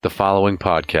The following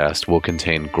podcast will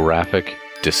contain graphic,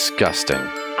 disgusting,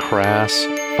 crass,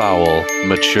 foul,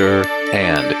 mature,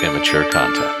 and immature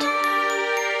content.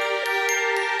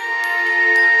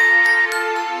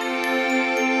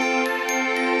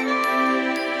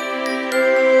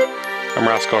 I'm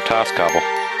Roscoe Toscobble,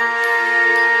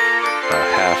 a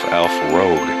half-elf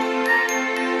rogue.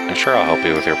 And sure, I'll help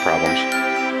you with your problems.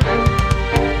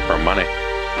 For money.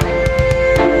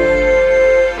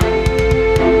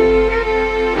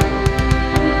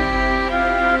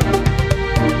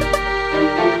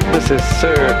 This is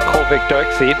Sir Colvick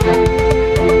Darkseed.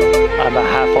 I'm a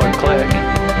half-orc cleric.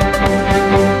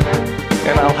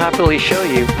 And I'll happily show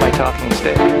you my talking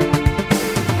stick.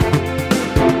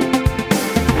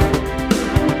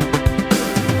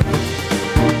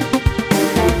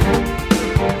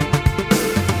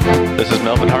 This is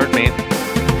Melvin Hardmeat.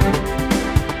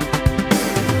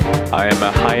 I am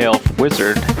a high elf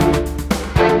wizard.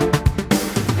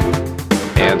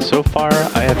 And so far,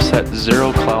 I have set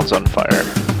 0 clouds on fire.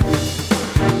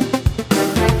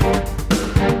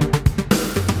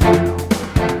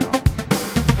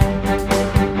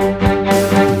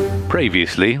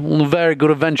 Previously, on a very good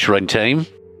adventuring team.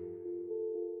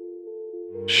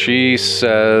 She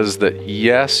says that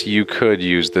yes, you could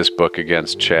use this book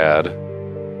against Chad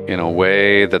in a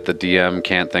way that the DM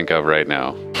can't think of right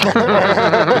now.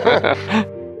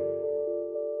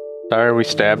 Sorry we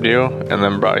stabbed you and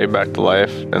then brought you back to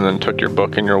life and then took your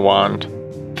book and your wand.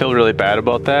 Feel really bad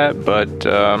about that, but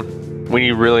we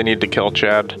really need to kill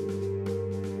Chad.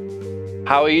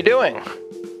 How are you doing?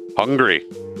 Hungry.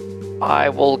 I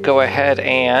will go ahead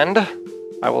and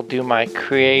I will do my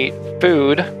create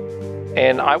food,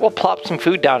 and I will plop some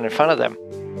food down in front of them.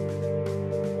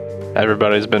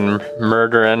 Everybody's been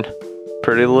murdering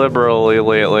pretty liberally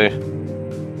lately.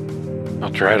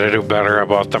 I'll try to do better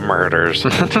about the murders.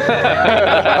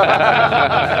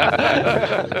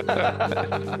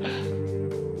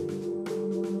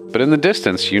 But in the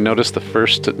distance, you notice the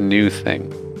first new thing.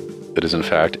 That is, in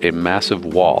fact, a massive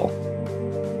wall.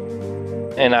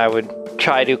 And I would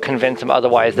try to convince them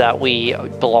otherwise that we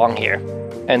belong here.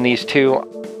 And these two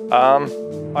are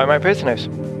my prisoners.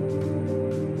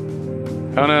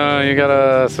 Oh no, you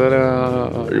gotta sit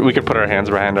down. We could put our hands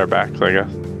behind our backs, I guess.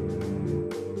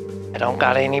 I don't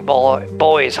got any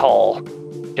boys hole.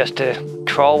 Just a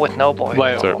troll with no boys.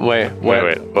 Wait.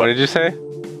 What did you say?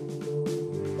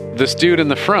 This dude in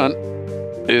the front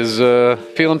is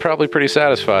feeling probably pretty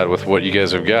satisfied with what you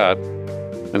guys have got.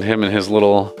 And him and his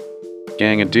little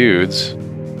gang of dudes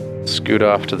scoot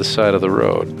off to the side of the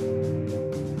road.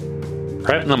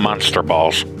 Right in the monster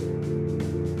balls.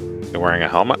 You wearing a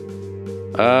helmet?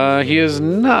 He is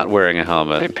not wearing a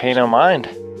helmet. Hey, pay no mind.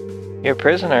 You're a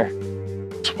prisoner.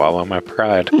 Swallow my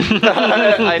pride.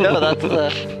 I know, that's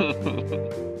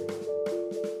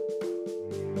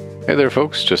Hey there,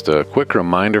 folks. Just a quick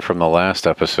reminder from the last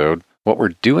episode. What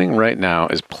we're doing right now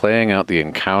is playing out the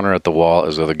encounter at the wall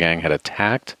as though the gang had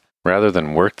attacked, rather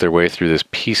than worked their way through this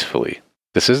peacefully.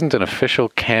 This isn't an official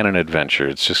canon adventure,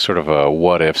 it's just sort of a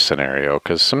what-if scenario,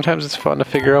 because sometimes it's fun to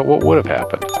figure out what would have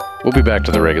happened. We'll be back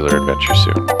to the regular adventure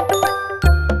soon.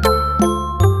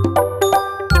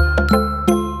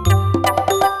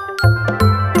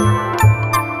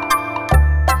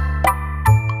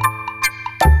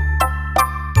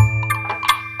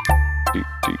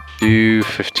 Do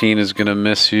 15 is gonna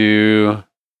miss you.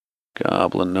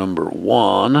 Goblin number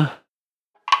 1.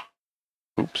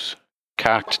 Oops.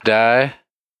 Cocked die.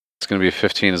 It's going to be a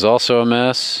 15 is also a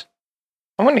miss.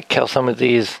 I'm going to kill some of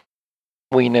these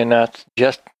wiener nuts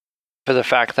just for the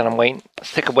fact that I'm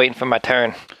sick of waiting for my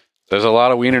turn. There's a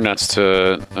lot of wiener nuts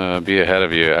to be ahead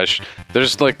of you. I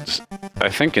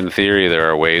think in theory there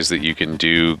are ways that you can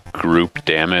do group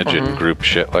damage and group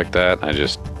shit like that.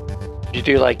 You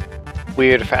do like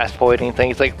weird fast forwarding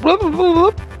things like bloop, bloop,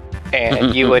 bloop, bloop,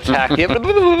 and you attack it. Bloop,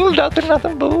 bloop, bloop,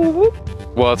 nothing. Bloop,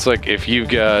 bloop. Well, it's like if you've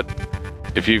got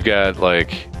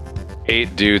like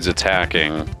 8 dudes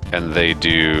attacking and they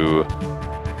do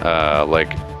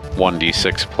like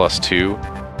 1d6 plus 2,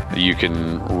 you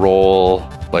can roll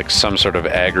like some sort of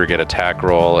aggregate attack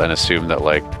roll and assume that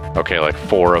like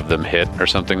 4 of them hit or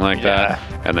something like that,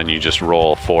 and then you just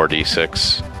roll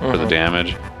 4d6 for the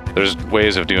damage. There's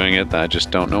ways of doing it that I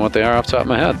just don't know what they are off the top of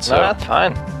my head. So. No, that's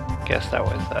fine. Guess that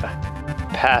was a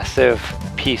passive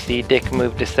PC dick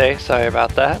move to say. Sorry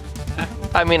about that.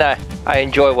 I mean, I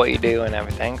enjoy what you do and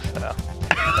everything, so.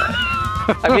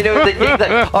 I mean, it was the thing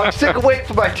that I'm sick of waiting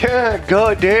for my turn.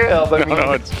 God damn.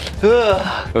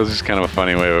 That was just kind of a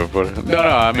funny way of putting it. No,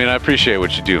 I mean, I appreciate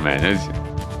what you do, man.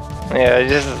 Yeah,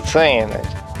 just saying.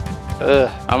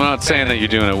 I'm not saying that you're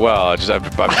doing it well. I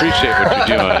appreciate what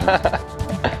you're doing.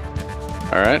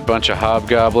 All right, bunch of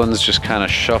hobgoblins just kind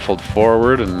of shuffled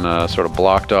forward and sort of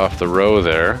blocked off the row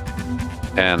there.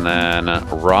 And then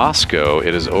Roscoe,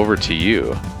 it is over to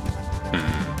you.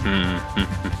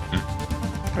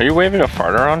 Are you waving a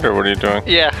fart around, or what are you doing?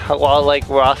 Yeah, while like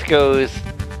Roscoe's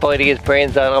fighting his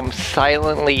brains out, I'm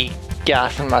silently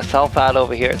gassing myself out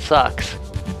over here. It sucks.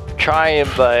 Trying,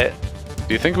 but...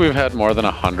 Do you think we've had more than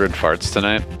 100 farts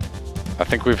tonight? I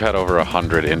think we've had over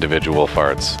 100 individual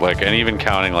farts. Like, and even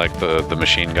counting like the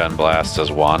machine gun blasts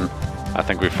as one, I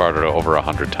think we farted over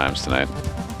 100 times tonight.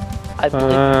 I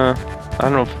believe I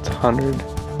don't know if it's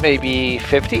 100. maybe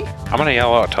 50? I'm gonna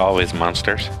yell out to all these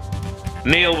monsters.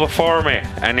 Kneel before me,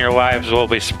 and your lives will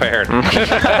be spared.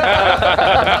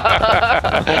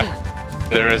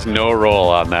 There is no roll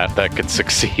on that could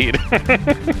succeed.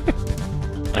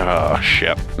 Oh,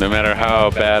 shit. No matter how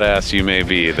badass you may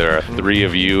be, there are 3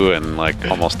 of you and like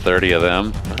almost 30 of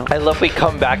them. I love we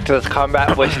come back to this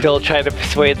combat, we're still trying to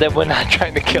persuade them, we're not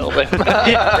trying to kill them.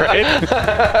 Right?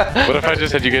 What if I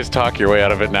just had you guys talk your way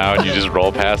out of it now and you just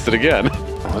roll past it again?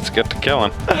 Let's get to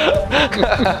killing.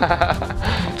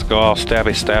 Let's go all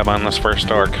stabby stab on this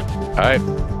first orc. Alright,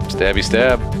 stabby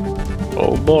stab.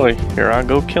 Oh boy, here I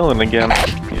go killing again.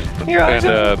 And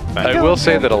I will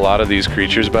say that a lot of these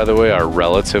creatures, by the way, are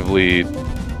relatively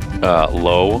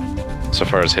low so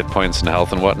far as hit points and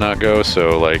health and whatnot go,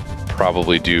 so like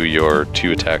probably do your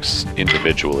 2 attacks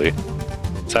individually.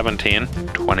 17,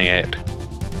 28.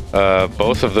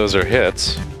 Both of those are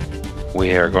hits.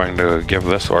 We are going to give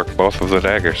this orc both of the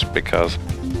daggers because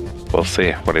we'll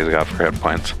see what he's got for hit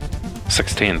points.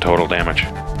 16 total damage.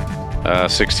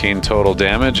 16 total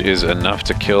damage is enough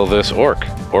to kill this orc.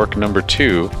 Orc number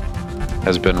 2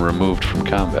 has been removed from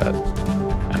combat.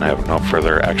 And I have no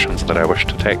further actions that I wish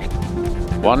to take.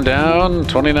 1 down,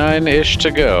 29-ish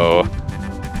to go.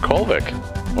 Kolvik,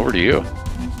 over to you.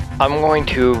 I'm going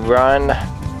to run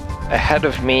ahead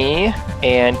of me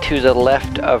and to the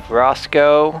left of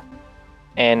Roscoe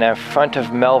and in front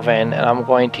of Melvin, and I'm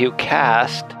going to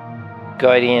cast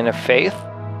Guardian of Faith.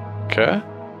 Okay.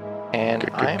 And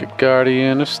I'm...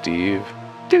 Guardian of Steve.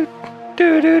 Do,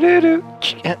 do, do, do, do.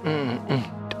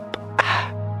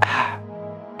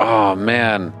 Oh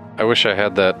man, I wish I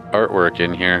had that artwork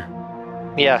in here.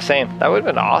 Yeah, same. That would have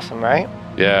been awesome, right?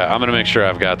 Yeah, I'm gonna make sure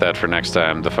I've got that for next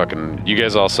time. You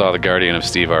guys all saw the Guardian of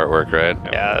Steve artwork, right?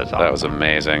 Yeah, that's awesome. That was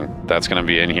amazing. That's gonna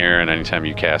be in here, and anytime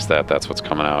you cast that, that's what's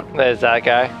coming out. There's that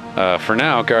guy. For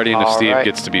now, Guardian of All Steve right.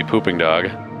 gets to be Pooping Dog.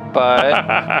 But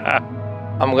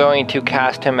I'm going to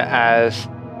cast him as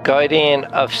Guardian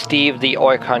of Steve the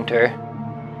Orc Hunter.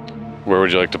 Where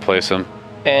would you like to place him?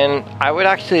 And I would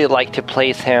actually like to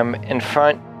place him in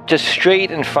front, just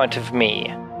straight in front of me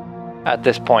at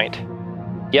this point.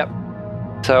 Yep.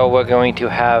 So we're going to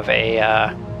have a,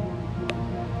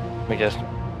 let me just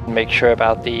make sure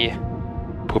about the...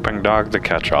 Pooping dog, the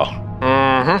catch-all.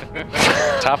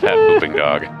 Mm-hmm. Top hat Pooping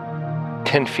Dog.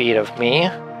 10 feet of me.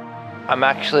 I'm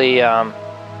actually, Got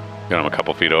him a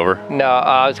couple feet over. no,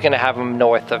 I was going to have him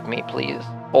north of me, please.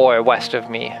 Or west of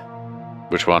me.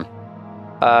 Which one?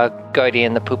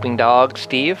 Guardian the Pooping Dog,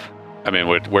 Steve. I mean,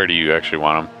 where do you actually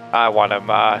want him? I want him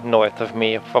north of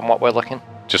me from what we're looking.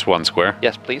 Just one square?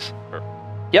 Yes, please.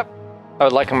 Yep. I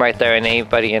would like him right there, and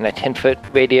anybody in a 10-foot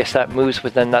radius that moves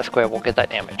within that square will get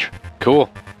that damage. Cool.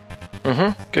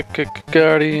 Mm-hmm.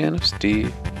 Guardian of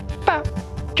Steve. Bow.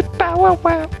 Bow,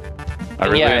 wow. I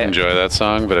really Yeah. enjoy that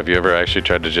song, but have you ever actually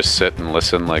tried to just sit and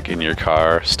listen, like, in your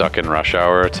car, stuck in rush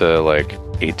hour, to, like,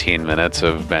 18 minutes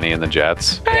of Benny and the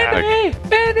Jets? Benny!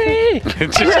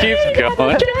 It just keeps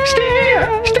going.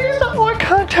 Steve the Orc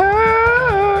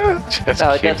Hunter! Just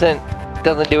No, it keeps-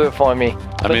 doesn't do it for me.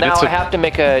 But mean, now it's I have to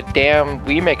make a damn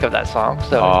remake of that song.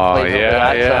 So Oh, plays over yeah,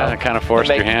 that, yeah. so I kind of forced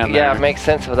your hand Yeah, there. it makes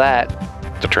sense for that.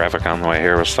 The traffic on the way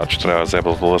here was such that I was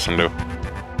able to listen to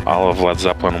all of Led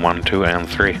Zeppelin 1, 2, and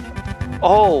 3.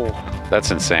 Oh,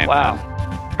 That's insane. wow.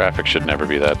 Man. Traffic should never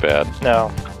be that bad.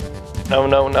 No.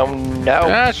 No.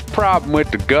 That's the problem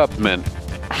with the government.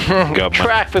 Government.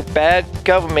 Traffic bad.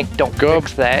 Government don't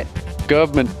fix that.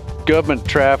 Government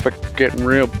traffic getting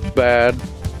real bad.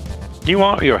 You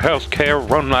want your health care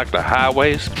run like the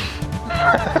highways?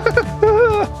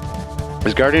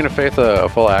 Is Guardian of Faith a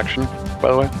full action,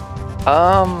 by the way?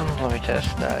 Let me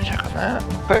just check on that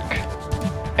quick.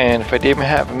 And if I didn't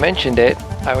have mentioned it,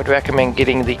 I would recommend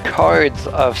getting the cards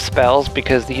of spells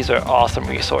because these are awesome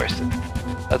resources.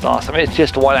 That's awesome. It's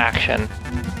just one action.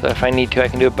 So if I need to, I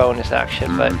can do a bonus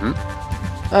action. But,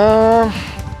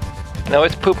 no,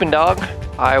 it's Pooping Dog.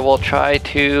 I will try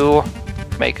to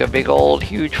make a big old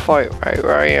huge fart right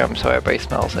where I am so everybody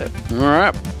smells it. All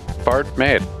right. Fart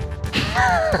made.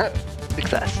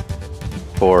 Success.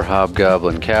 4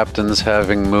 hobgoblin captains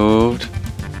having moved.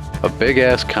 A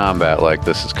big-ass combat like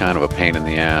this is kind of a pain in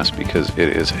the ass because it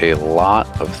is a lot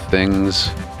of things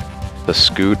to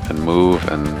scoot and move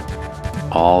and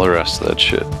all the rest of that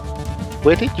shit.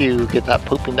 Where did you get that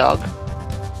pooping dog?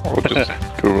 We'll just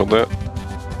Google that.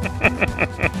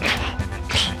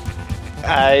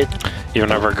 You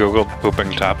never Googled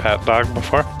pooping top hat dog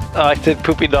before? Oh, I said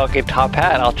pooping dog and top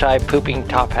hat. I'll try pooping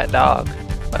top hat dog.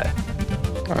 But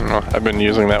I don't know. I've been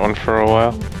using that one for a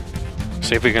while.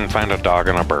 See if we can find a dog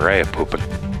in a beret pooping.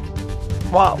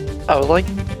 well, I would like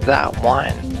that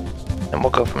one, and we'll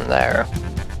go from there.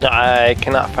 No, I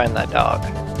cannot find that dog.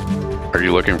 Are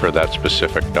you looking for that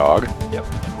specific dog? Yep.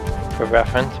 For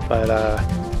reference, but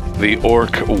The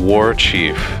orc war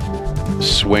chief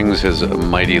swings his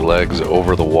mighty legs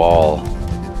over the wall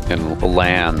and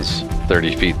lands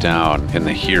 30 feet down in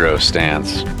the hero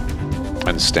stance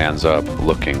and stands up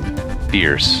looking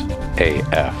fierce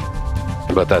AF.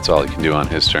 But that's all he can do on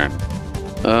his turn.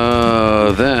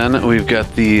 Then we've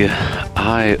got the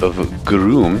Eye of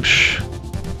Groomsh.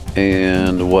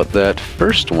 And what that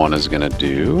first one is going to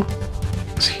do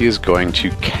is he is going to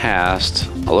cast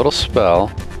a little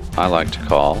spell I like to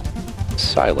call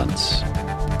Silence.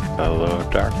 Hello,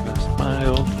 darkness, my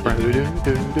old friend.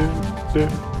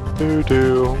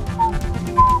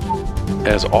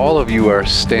 As all of you are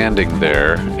standing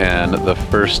there and the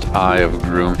first Eye of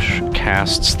Groomsh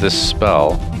casts this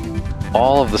spell,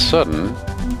 all of a sudden,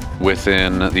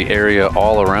 within the area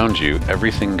all around you,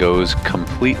 everything goes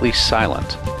completely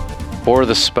silent. For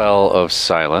the spell of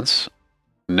silence,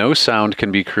 no sound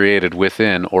can be created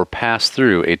within or pass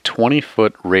through a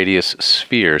 20-foot radius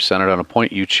sphere centered on a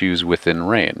point you choose within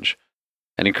range.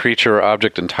 Any creature or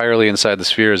object entirely inside the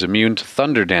sphere is immune to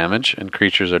thunder damage, and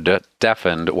creatures are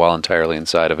deafened while entirely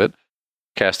inside of it.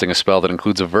 Casting a spell that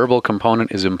includes a verbal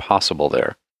component is impossible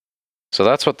there. So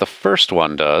that's what the first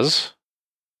one does.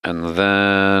 And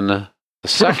then the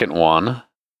second one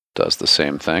does the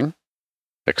same thing,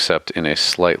 except in a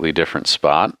slightly different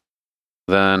spot.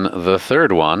 Then the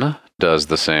third one does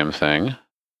the same thing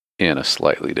in a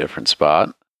slightly different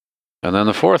spot. And then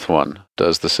the fourth one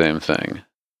does the same thing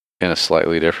in a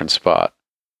slightly different spot,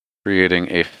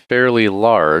 creating a fairly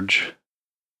large,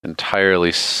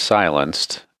 entirely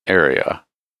silenced area.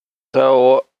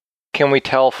 so can we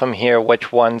tell from here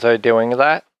which ones are doing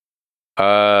that?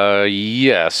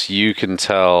 Yes, you can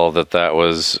tell that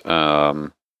was, I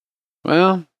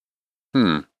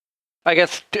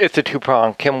guess it's a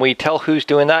two-prong. Can we tell who's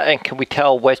doing that, and can we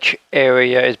tell which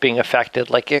area is being affected?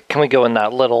 Like, can we go in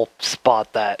that little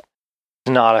spot that's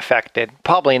not affected?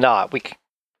 Probably not.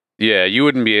 Yeah, you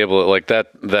wouldn't be able to, like,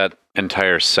 that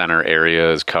entire center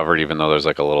area is covered, even though there's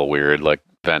like a little weird, like,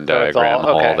 Venn So it's diagram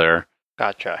all- okay. all there.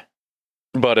 Gotcha.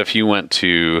 But if you went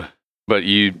to,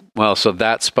 so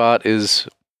that spot is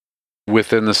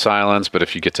within the silence, but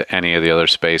if you get to any of the other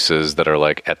spaces that are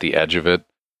like at the edge of it,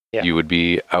 Yeah. you would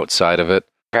be outside of it.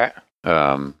 Okay.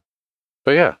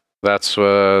 But yeah, that's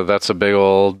a big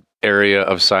old area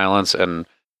of silence, and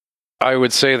I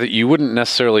would say that you wouldn't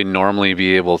necessarily normally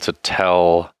be able to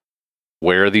tell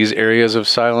where these areas of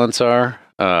silence are,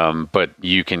 but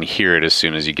you can hear it as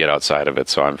soon as you get outside of it,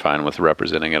 so I'm fine with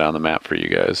representing it on the map for you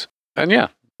guys. And yeah,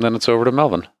 then it's over to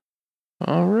Melvin.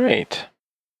 All right.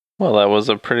 Well, that was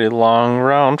a pretty long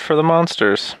round for the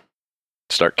monsters.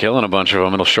 Start killing a bunch of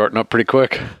them, it'll shorten up pretty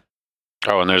quick.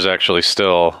 Oh, and there's actually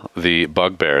still the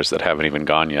bugbears that haven't even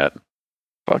gone yet.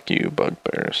 Fuck you,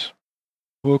 bugbears.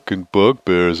 Fucking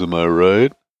bugbears, am I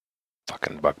right?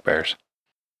 Fucking bugbears.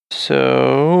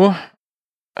 So,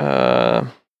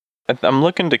 I'm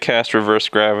looking to cast reverse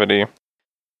gravity.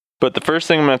 But the first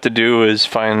thing I'm going to have to do is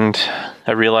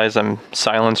I realize I'm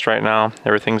silenced right now.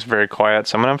 Everything's very quiet,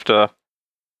 so I'm going to have to...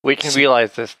 We can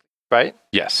realize this, right?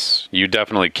 Yes, you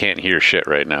definitely can't hear shit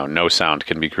right now. No sound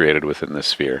can be created within this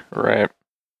sphere. Right.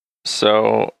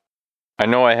 So, I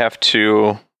know I have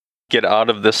to get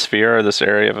out of this sphere, or this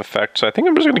area of effect, so I think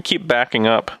I'm just going to keep backing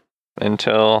up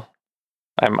until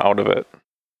I'm out of it.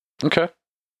 Okay.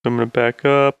 I'm going to back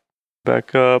up.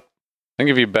 I think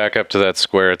if you back up to that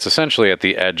square, it's essentially at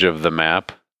the edge of the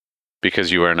map,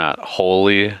 because you are not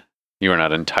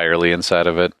entirely inside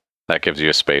of it. That gives you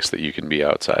a space that you can be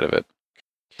outside of it.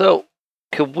 So,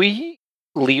 could we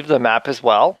leave the map as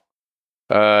well?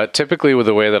 Typically, with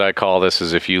the way that I call this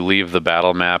is if you leave the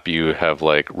battle map, you have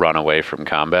like run away from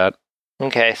combat.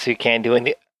 Okay, so you can't do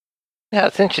any... Yeah,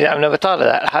 it's interesting. I've never thought of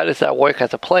that. How does that work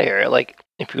as a player? Like,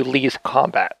 if you leave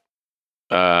combat?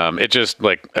 It just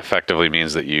like effectively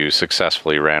means that you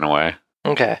successfully ran away.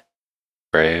 Okay.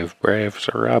 Brave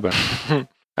Sir Robin.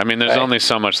 I mean, there's only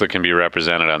so much that can be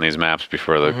represented on these maps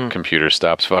before the computer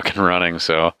stops fucking running.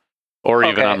 So, or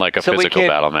even on like a physical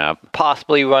battle map.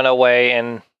 Possibly run away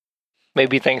and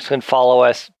maybe things can follow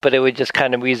us, but it would just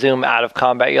kind of resume out of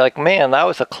combat. You're like, man, that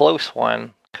was a close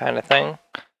one, kind of thing.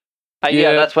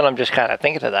 Yeah, that's what I'm just kind of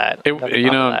thinking of that.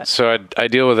 So I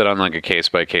deal with it on like a case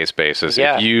by case basis.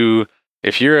 Yeah.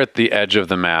 If you're at the edge of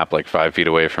the map, like 5 feet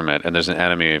away from it, and there's an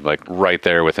enemy like right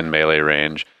there within melee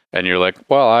range, and you're like,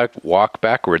 well, I walk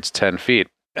backwards 10 feet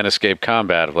and escape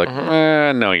combat. I'm like,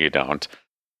 no, you don't.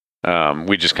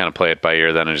 We just kind of play it by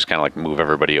ear then and just kind of like move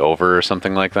everybody over or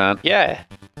something like that. Yeah.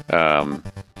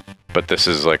 But this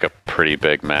is like a pretty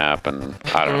big map, and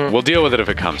I don't know. We'll deal with it if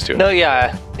it comes to it. No,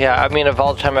 yeah. I mean, of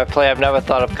all the time I play, I've never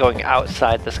thought of going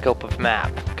outside the scope of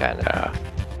map, kind of. Yeah.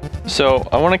 So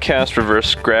I want to cast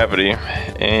Reverse Gravity,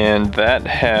 and that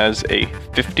has a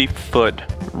 50-foot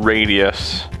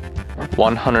radius,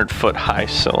 100-foot high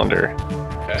cylinder.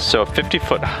 Okay. So a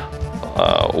 50-foot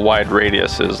wide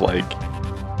radius is like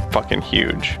fucking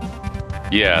huge.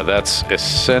 Yeah, that's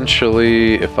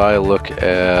essentially, if I look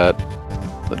at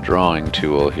the drawing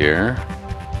tool here,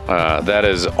 that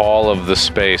is all of the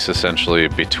space essentially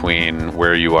between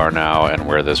where you are now and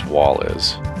where this wall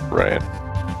is. Right.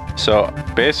 So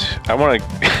I want to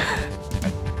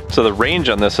so the range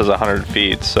on this is 100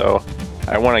 feet, so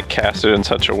I want to cast it in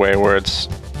such a way where it's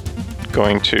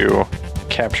going to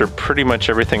capture pretty much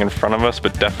everything in front of us,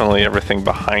 but definitely everything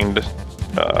behind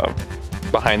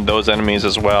those enemies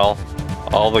as well.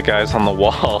 All the guys on the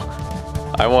wall.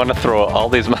 I want to throw all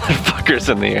these motherfuckers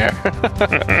in the air.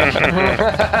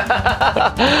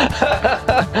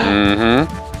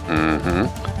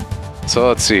 So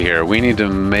let's see here. We need to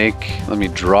let me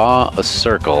draw a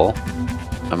circle.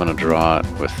 I'm going to draw it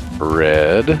with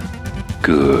red.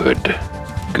 Good.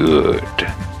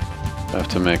 I have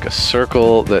to make a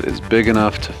circle that is big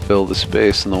enough to fill the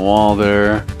space in the wall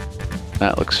there.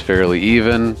 That looks fairly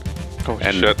even. Oh,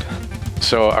 shit.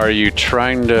 So are you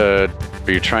trying to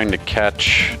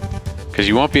catch, because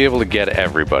you won't be able to get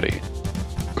everybody.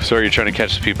 So are you trying to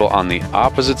catch the people on the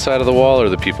opposite side of the wall or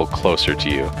the people closer to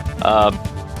you?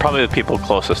 Probably the people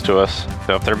closest to us.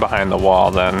 So if they're behind the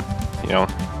wall, then,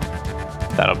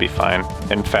 that'll be fine.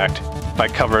 In fact, if I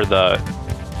cover the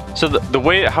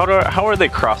way, how are they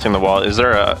crossing the wall? Is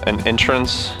there an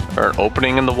entrance or an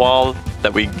opening in the wall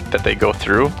that they go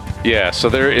through? Yeah, so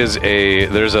there's a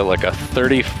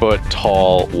 30-foot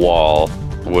tall wall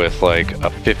with like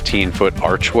a 15-foot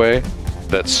archway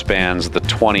that spans the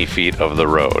 20 feet of the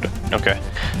road. Okay.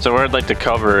 So where I'd like to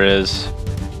cover is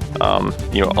a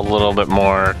little bit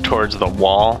more towards the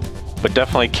wall, but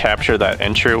definitely capture that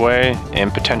entryway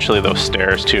and potentially those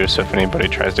stairs too, so if anybody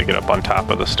tries to get up on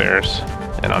top of the stairs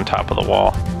and on top of the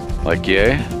wall. Like,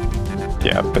 yay?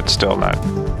 Yeah, but still not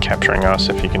capturing us,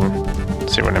 if you can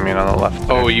see what I mean on the left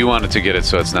there. Oh, you wanted to get it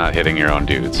so it's not hitting your own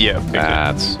dudes. Yeah.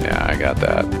 I got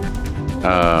that.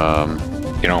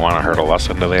 You don't want to hurtle us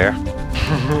into the air?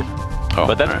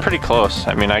 But that's pretty close.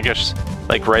 I mean, I guess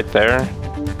like right there.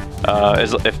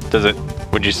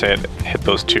 Would you say it hit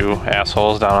those two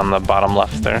assholes down on the bottom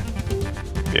left there?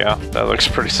 Yeah, that looks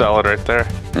pretty solid right there.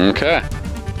 Okay.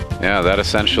 Yeah, that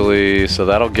essentially, so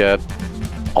that'll get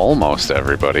almost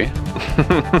everybody.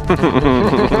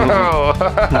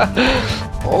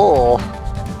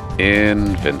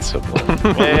 Invincible.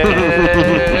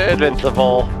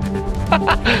 Invincible.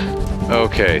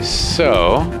 Okay,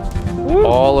 so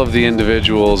all of the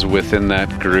individuals within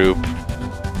that group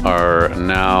are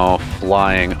now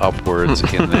flying upwards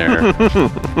in their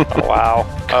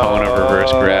cone of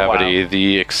reverse gravity. Wow.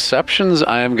 The exceptions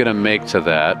I am going to make to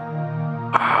that.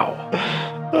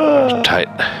 Wow. Tight.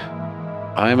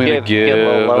 I'm going to give a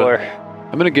little lower.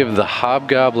 I'm going to give the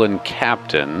Hobgoblin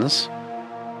captains.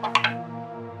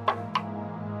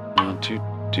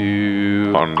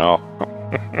 Oh no.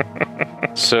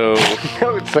 So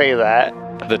don't say that.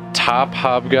 The top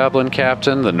Hobgoblin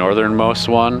captain, the northernmost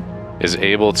one, is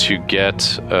able to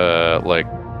get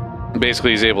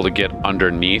basically he's able to get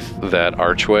underneath that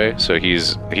archway. So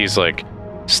he's like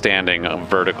standing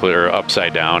vertically or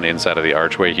upside down inside of the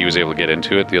archway. He was able to get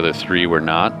into it. The other three were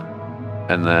not.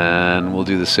 And then we'll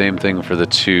do the same thing for the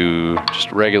two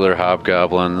just regular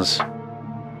hobgoblins.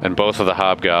 And both of the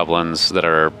hobgoblins that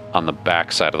are on the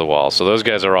back side of the wall. So those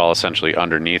guys are all essentially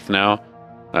underneath now.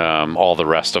 All the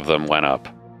rest of them went up.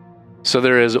 So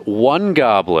there is one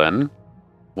goblin,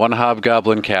 one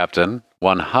hobgoblin captain,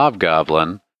 one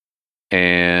hobgoblin,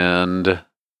 and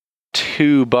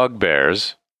two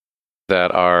bugbears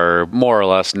that are more or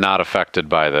less not affected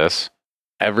by this.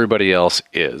 Everybody else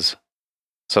is.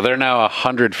 So they're now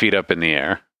 100 feet up in the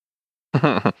air.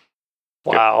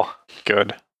 Wow.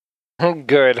 Good.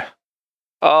 Good.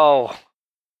 Oh.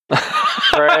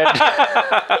 Fred.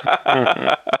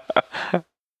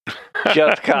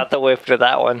 Just caught the whiff to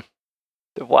that one.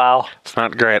 Wow. It's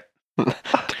not great.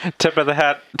 Tip of the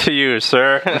hat to you,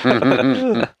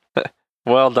 sir.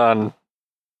 Well done.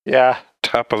 Yeah.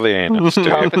 Top of the anus, dude.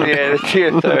 Top of the anus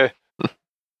here, sir.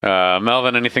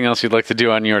 Melvin, anything else you'd like to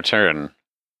do on your turn?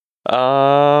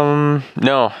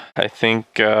 No. I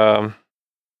think I'm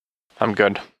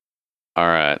good. All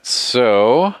right,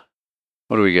 so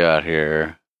what do we got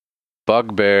here?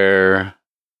 Bugbear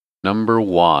number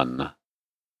 1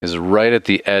 is right at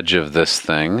the edge of this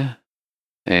thing,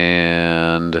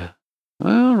 and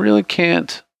well, really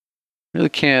can't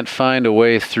find a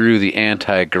way through the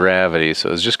anti-gravity,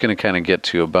 so it's just going to kind of get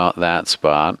to about that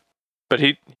spot. But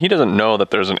he doesn't know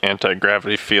that there's an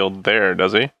anti-gravity field there,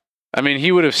 does he? I mean,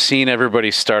 he would have seen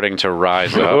everybody starting to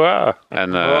rise up,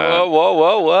 and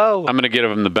Whoa. I'm going to give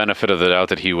him the benefit of the doubt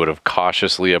that he would have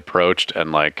cautiously approached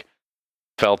and like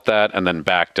felt that and then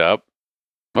backed up.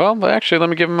 Well, actually, let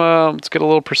me give him let's get a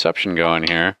little perception going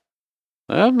here.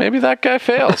 Well, maybe that guy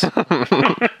fails.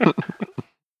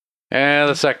 And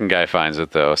the second guy finds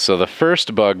it though. So the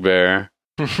first bugbear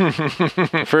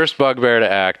to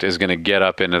act is going to get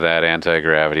up into that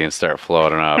anti-gravity and start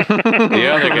floating up.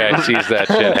 The other guy sees that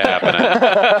shit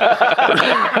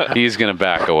happening. He's going to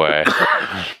back away.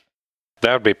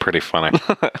 That would be pretty funny.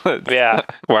 Yeah.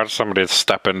 Watch somebody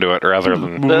step into it rather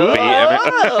than be in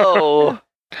Oh.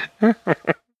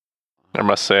 I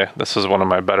must say, this is one of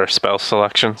my better spell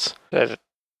selections. It's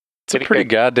a pretty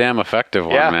goddamn effective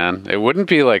one, Yeah. man. It wouldn't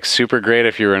be like super great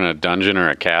if you were in a dungeon or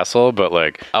a castle, but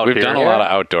like we've done a lot of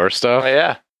outdoor stuff. Oh,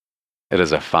 yeah. It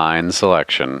is a fine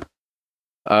selection.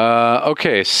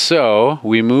 Okay, so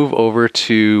we move over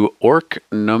to orc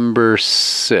number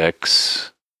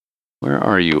 6. Where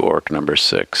are you, orc number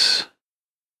 6?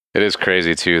 It is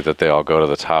crazy too that they all go to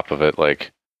the top of it.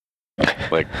 Like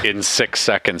in 6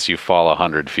 seconds, you fall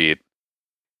 100 feet.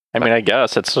 I mean, I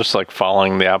guess it's just like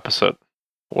following the opposite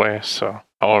way. So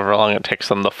however long it takes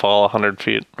them to fall 100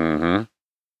 feet. Mm-hmm.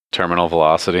 Terminal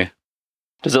velocity.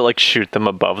 Does it like shoot them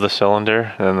above the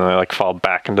cylinder and then they like fall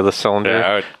back into the cylinder? Yeah,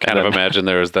 I would kind of imagine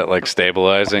there was that like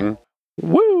stabilizing.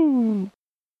 Woo!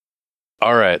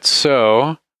 All right,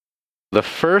 so the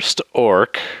first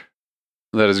orc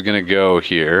that is going to go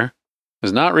here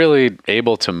is not really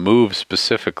able to move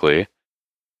specifically,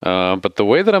 but the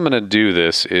way that I'm going to do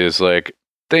this is like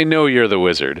they know you're the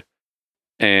wizard,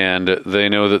 and they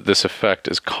know that this effect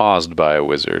is caused by a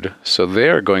wizard, so they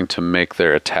are going to make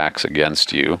their attacks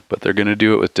against you, but they're going to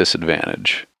do it with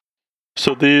disadvantage.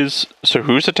 So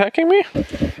who's attacking me?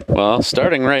 Well,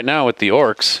 starting right now with the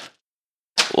orcs.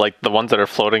 Like the ones that are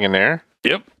floating in air?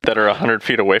 Yep. That are 100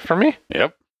 feet away from me?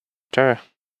 Yep. Okay.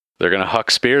 They're going to huck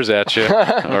spears at you,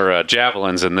 or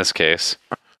javelins in this case.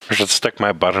 I should stick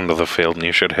my butt into the field and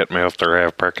you should hit me with the Ray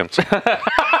of Perkins.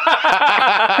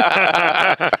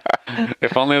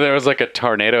 If only there was like a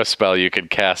tornado spell you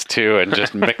could cast too and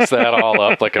just mix that all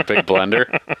up like a big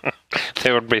blender.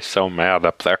 They would be so mad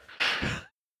up there.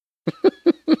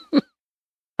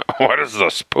 What is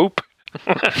this, poop?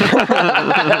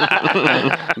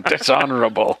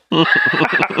 Dishonorable.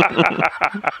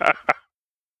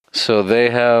 So they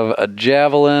have a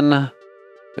javelin.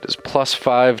 It is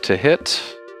 +5 to hit.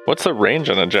 What's the range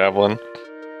on a javelin?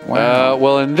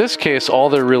 Well, in this case, all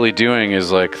they're really doing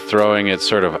is like throwing it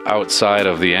sort of outside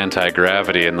of the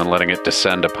anti-gravity and then letting it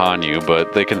descend upon you,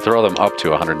 but they can throw them up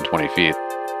to 120 feet.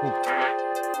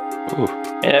 Ooh.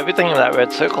 And everything in that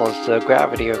red circle is the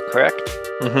gravity, correct?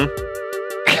 Mm-hmm.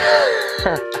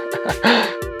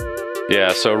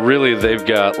 Yeah, so really they've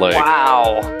got like...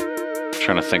 Wow.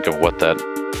 Trying to think of what that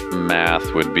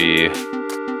math would be.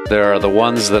 There are the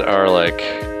ones that are like...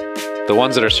 The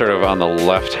ones that are sort of on the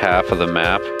left half of the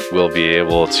map will be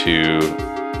able to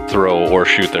throw or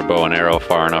shoot their bow and arrow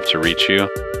far enough to reach you.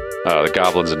 The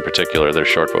goblins in particular, their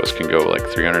short bows can go like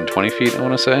 320 feet, I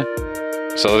want to say.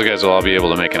 So those guys will all be able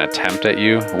to make an attempt at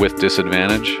you with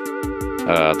disadvantage.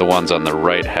 The ones on the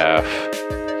right half,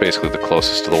 basically the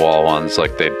closest to the wall ones,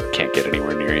 like they can't get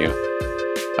anywhere near you.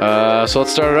 So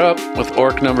let's start it up with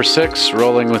orc number 6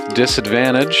 rolling with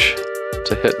disadvantage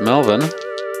to hit Melvin.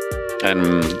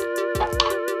 And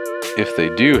if they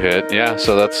do hit, yeah,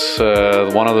 so that's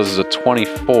one of those is a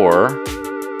 24.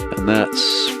 And that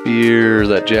spear,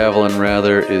 that javelin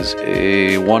rather, is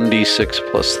a 1d6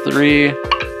 plus 3.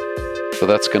 So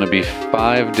that's going to be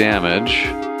 5 damage.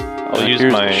 I'll use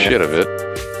Here's my the shit of it.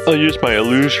 I'll use my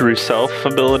illusory self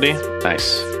ability.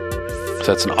 Nice. So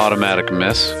that's an automatic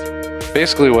miss.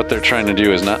 Basically what they're trying to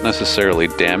do is not necessarily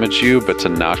damage you, but to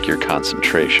knock your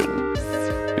concentration.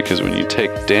 Because when you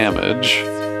take damage,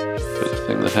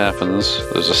 thing that happens.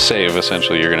 There's a save,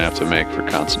 essentially, you're going to have to make for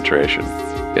concentration.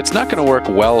 It's not going to work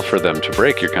well for them to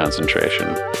break your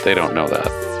concentration. They don't know that.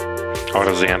 How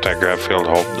does the anti-grav field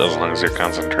hold as long as your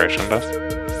concentration does?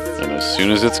 And as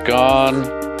soon as it's gone,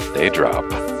 they drop.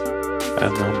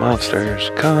 And the monsters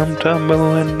come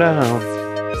tumbling down.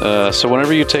 So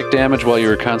whenever you take damage while you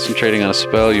are concentrating on a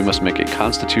spell, you must make a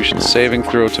Constitution saving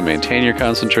throw to maintain your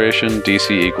concentration.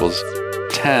 DC equals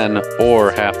 10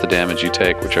 or half the damage you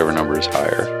take, whichever number is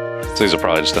higher. So these will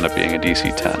probably just end up being a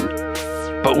DC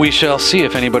 10. But we shall see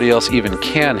if anybody else even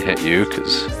can hit you,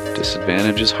 because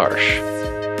disadvantage is harsh.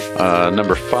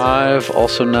 Number 5,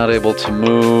 also not able to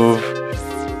move.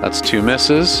 That's 2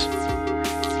 misses.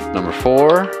 Number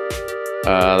 4,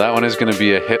 that one is going to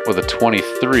be a hit with a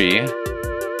 23.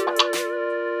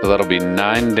 So that'll be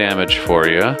 9 damage for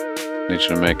you. I need you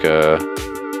to make a...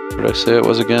 What did I say it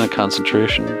was again? A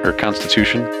concentration? Or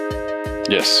constitution?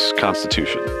 Yes,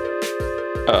 constitution.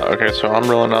 Okay, so I'm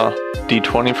rolling a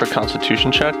d20 for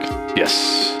constitution check.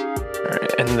 Yes.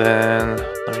 Alright, and then...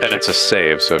 And it's a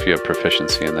save, so if you have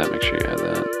proficiency in that, make sure you add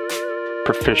that.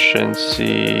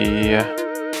 Proficiency...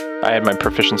 I had my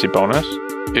proficiency bonus.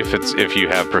 If you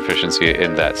have proficiency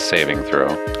in that saving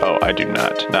throw. Oh, I do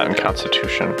not. Not in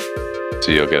constitution.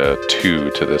 So you'll get a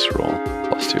 2 to this roll.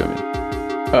 +2, I mean.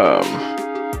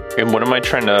 And what am I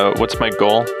trying to... What's my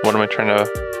goal? What am I trying to...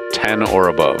 10 or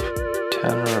above.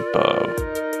 10 or above.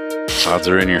 Odds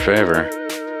are in your favor.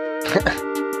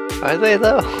 Are they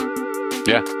though?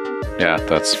 Yeah. Yeah,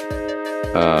 that's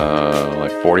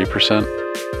like 40%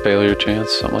 failure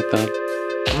chance, something like that.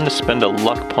 I'm going to spend a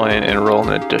luck point and roll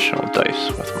an additional dice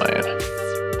with mine.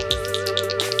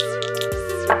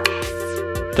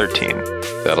 13.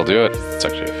 That'll do it. It's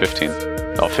actually a 15.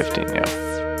 Oh, 15, yeah.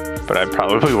 But I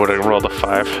probably would have rolled a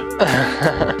 5.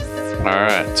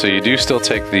 Alright, so you do still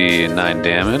take the 9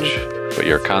 damage, but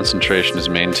your concentration is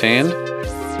maintained.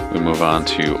 We move on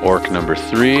to orc number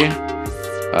 3.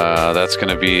 That's going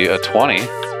to be a 20.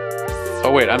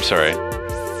 Oh wait, I'm sorry.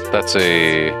 That's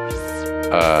a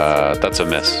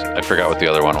miss. I forgot what the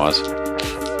other one was.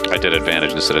 I did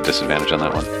advantage instead of disadvantage on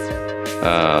that one.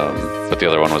 But the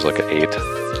other one was like an 8.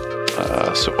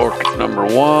 So orc number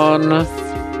 1.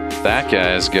 That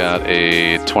guy's got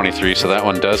a 23, so that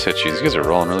one does hit you. These guys are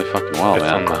rolling really fucking well, It's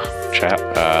man. on the chat.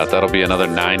 That'll be another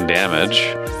 9 damage.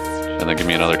 And then give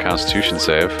me another constitution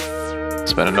save.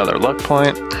 Spend another luck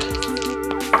point.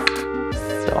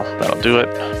 So that'll do it.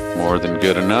 More than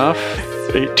good enough.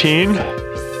 18.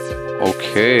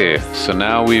 Okay, so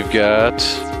now we've got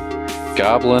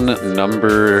goblin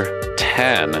number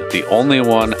 10, the only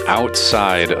one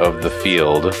outside of the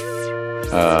field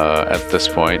at this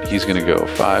point. He's going to go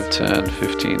 5, 10,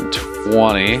 15,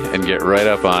 20 and get right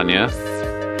up on you.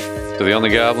 So the only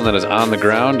goblin that is on the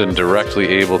ground and directly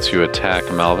able to attack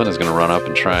Melvin is going to run up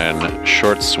and try and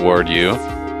short sword you.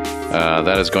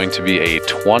 That is going to be a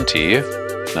 20,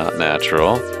 not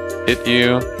natural. Hit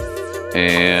you,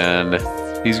 and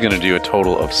he's going to do a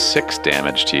total of 6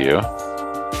 damage to you.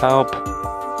 Help.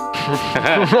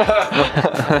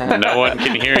 No one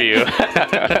can hear you.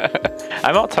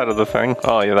 I'm outside of the thing.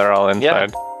 Oh, yeah, they're all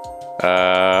inside.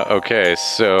 Okay,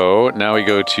 so now we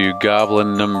go to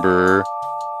goblin number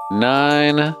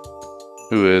 9,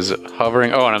 who is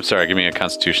hovering. Oh, and I'm sorry, give me a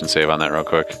constitution save on that real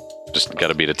quick. Just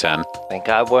gotta beat a 10. Thank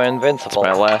God we're invincible.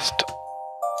 My last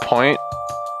point.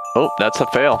 Oh, that's a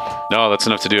fail. No, that's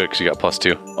enough to do it because you got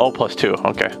 +2. Oh, +2.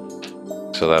 Okay.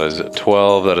 So that is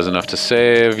 12. That is enough to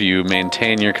save. You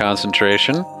maintain your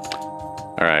concentration.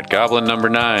 All right, goblin number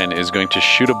 9 is going to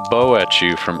shoot a bow at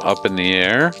you from up in the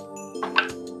air.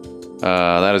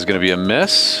 That is going to be a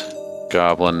miss.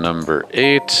 Goblin number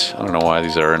 8. I don't know why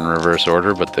these are in reverse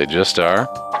order, but they just are.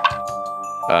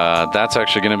 That's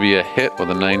actually going to be a hit with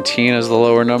a 19 as the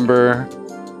lower number.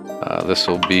 This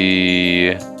will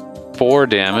be 4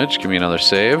 damage. Give me another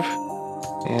save.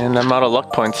 And I'm out of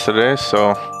luck points today,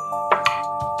 so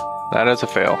that is a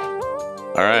fail.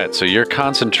 All right, so your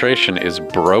concentration is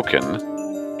broken.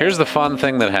 Here's the fun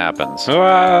thing that happens.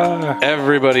 Ah!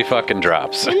 Everybody fucking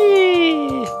drops.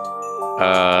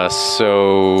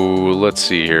 So let's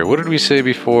see here. What did we say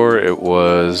before? It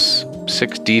was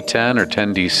 6d10 or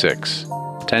 10d6?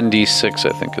 10d6,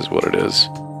 I think, is what it is.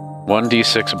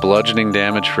 1d6 bludgeoning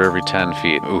damage for every 10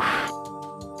 feet. Oof.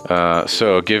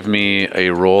 So give me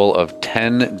a roll of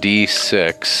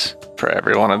 10d6 For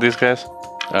every one of these guys?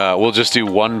 We'll just do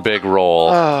one big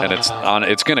roll, and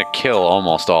it's gonna kill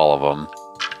almost all of them.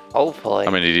 Hopefully. How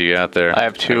many do you got there? I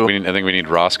have 2. I think we need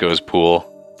Roscoe's pool.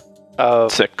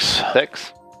 6.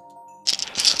 6.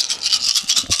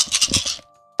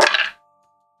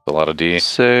 A lot of D.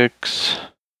 6.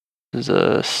 is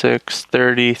a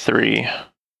 633.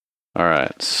 All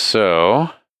right, so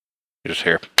you just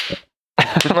hear.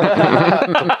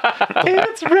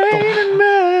 It's raining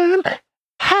men.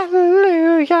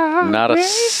 Hallelujah. Not a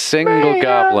single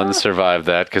goblin survived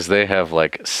that because they have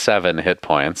like 7 hit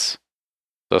points.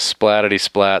 So splatity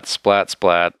splat, splat,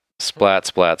 splat, splat,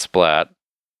 splat, splat.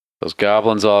 Those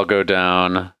goblins all go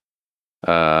down.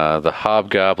 The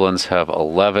hobgoblins have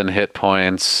 11 hit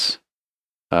points.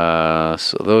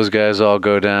 So those guys all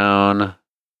go down.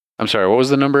 I'm sorry, what was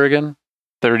the number again?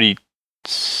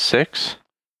 36?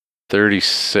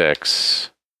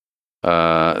 36.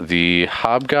 The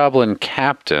hobgoblin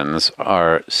captains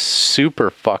are super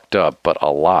fucked up, but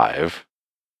alive.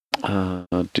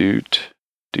 Doot.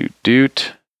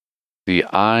 The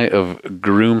Eye of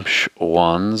Groomsh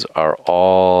ones are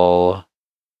all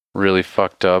really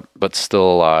fucked up, but still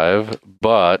alive.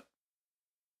 But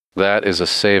that is a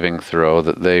saving throw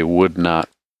that they would not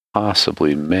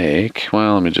possibly make.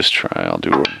 Well, let me just try. I'll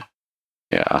do...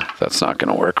 Yeah, that's not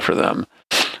going to work for them.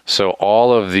 So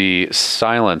all of the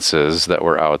silences that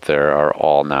were out there are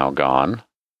all now gone.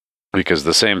 Because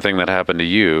the same thing that happened to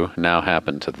you now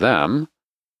happened to them.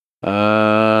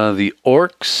 The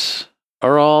orcs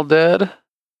are all dead.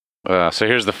 So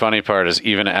here's the funny part is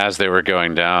even as they were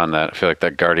going down, that I feel like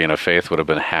that Guardian of Faith would have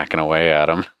been hacking away at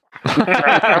them.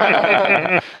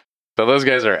 So those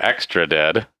guys are extra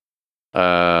dead.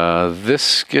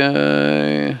 This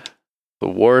guy, the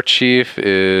war chief,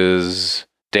 is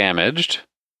damaged.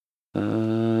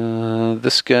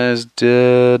 This guy's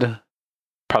dead.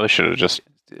 Probably should have just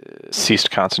ceased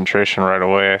concentration right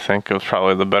away, I think. It was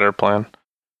probably the better plan.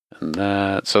 And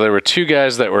that, so there were 2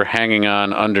 guys that were hanging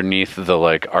on underneath the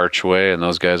like archway, and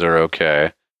those guys are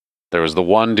okay. There was the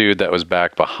one dude that was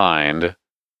back behind,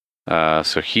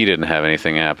 so he didn't have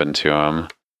anything happen to him.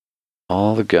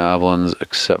 All the goblins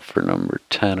except for number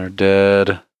 10 are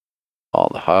dead. All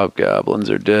the hobgoblins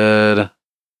are dead.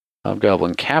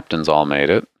 Hobgoblin captains all made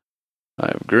it. I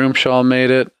have Groomshaw made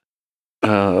it.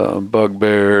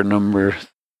 Bugbear number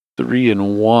 3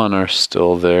 and 1 are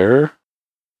still there.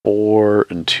 4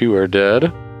 and 2 are dead.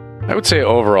 I would say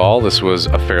overall this was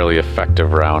a fairly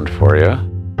effective round for you.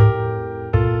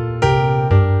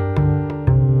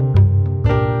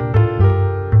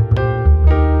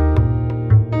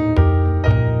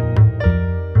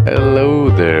 Hello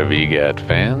there, VGAT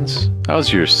fans.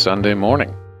 How's your Sunday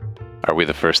morning? Are we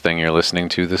the first thing you're listening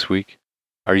to this week?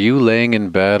 Are you laying in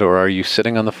bed or are you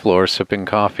sitting on the floor sipping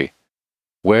coffee?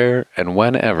 Where and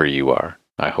whenever you are,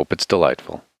 I hope it's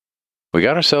delightful. We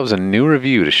got ourselves a new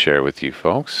review to share with you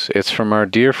folks. It's from our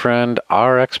dear friend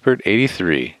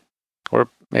RExpert83. Or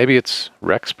maybe it's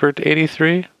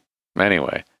Rexpert83?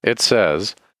 Anyway, it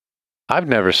says, I've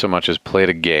never so much as played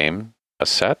a game, a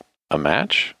set, a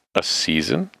match, a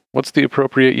season, what's the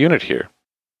appropriate unit here,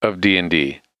 of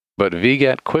D&D. But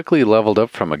VGAT quickly leveled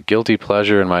up from a guilty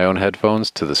pleasure in my own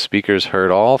headphones to the speakers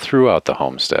heard all throughout the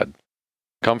homestead.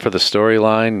 Come for the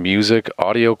storyline, music,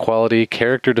 audio quality,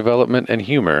 character development, and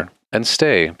humor, and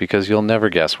stay because you'll never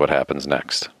guess what happens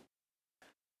next.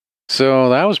 So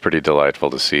that was pretty delightful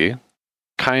to see.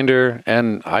 Kinder,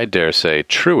 and I dare say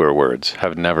truer words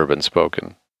have never been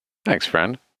spoken. Thanks,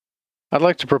 friend. I'd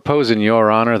like to propose in your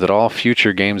honor that all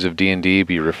future games of D&D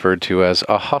be referred to as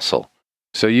a hustle.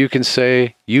 So you can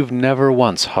say you've never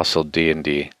once hustled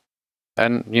D&D.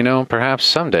 And, you know, perhaps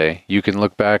someday you can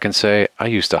look back and say, I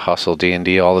used to hustle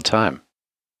D&D all the time.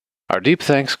 Our deep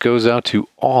thanks goes out to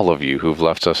all of you who've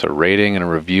left us a rating and a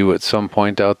review at some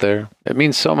point out there. It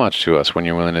means so much to us when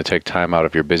you're willing to take time out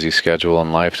of your busy schedule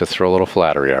and life to throw a little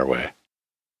flattery our way.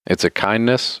 It's a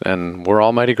kindness, and we're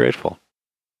almighty grateful.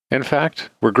 In fact,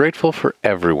 we're grateful for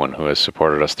everyone who has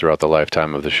supported us throughout the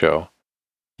lifetime of the show.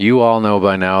 You all know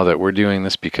by now that we're doing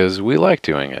this because we like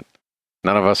doing it.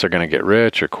 None of us are going to get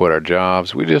rich or quit our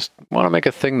jobs. We just want to make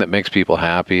a thing that makes people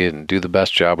happy and do the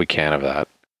best job we can of that.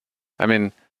 I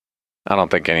mean, I don't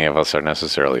think any of us are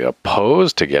necessarily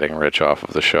opposed to getting rich off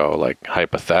of the show, like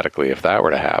hypothetically if that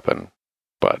were to happen.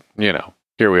 But, you know,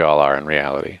 here we all are in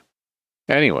reality.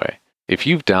 Anyway, if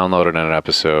you've downloaded an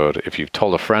episode, if you've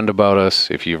told a friend about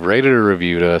us, if you've rated or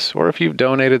reviewed us, or if you've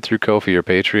donated through Ko-fi or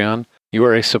Patreon, you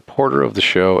are a supporter of the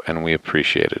show and we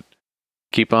appreciate it.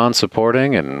 Keep on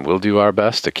supporting and we'll do our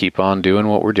best to keep on doing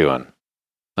what we're doing.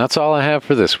 That's all I have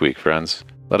for this week, friends.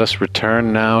 Let us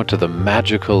return now to the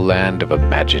magical land of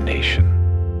imagination.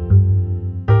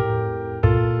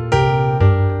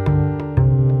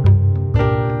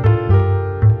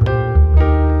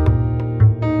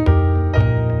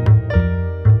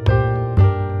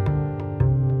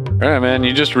 All right, man,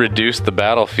 you just reduced the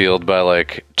battlefield by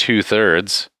like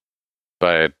 2/3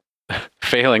 by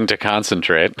failing to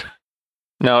concentrate.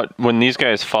 Now, when these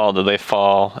guys fall, do they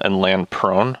fall and land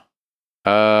prone?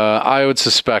 I would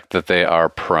suspect that they are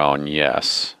prone,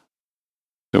 yes.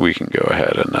 So we can go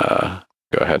ahead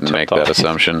and make that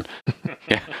assumption.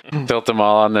 Yeah. Tilt them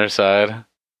all on their side.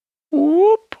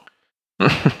 Whoop.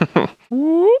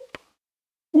 Whoop.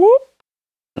 Whoop.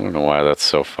 I don't know why that's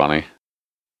so funny.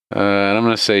 And I'm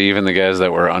going to say even the guys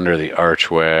that were under the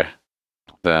archway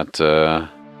that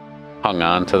hung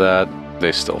on to that,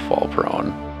 they still fall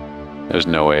prone. There's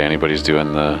no way anybody's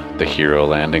doing the hero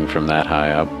landing from that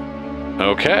high up.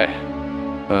 Okay.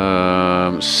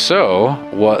 So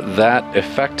what that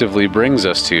effectively brings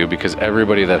us to, because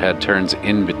everybody that had turns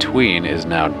in between is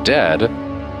now dead,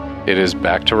 it is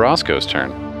back to Roscoe's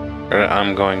turn.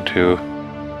 I'm going to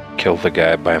kill the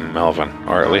guy by Melvin,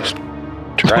 or at least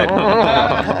try to.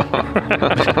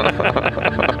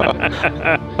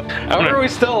 How are we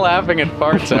still laughing at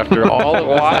farts after all of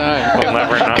this time? It'll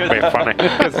never not be funny.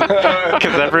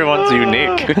 Because everyone's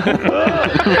unique.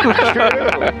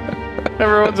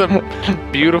 Everyone's a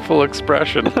beautiful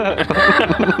expression.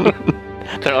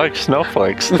 They're like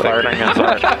snowflakes. Farting is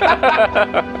art.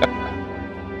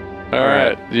 All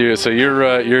right. So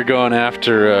you're going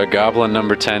after Goblin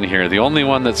number 10 here, the only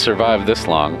one that survived this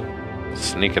long.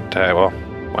 Sneak attack. Well,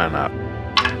 why not?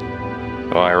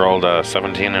 So I rolled a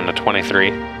 17 and a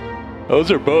 23.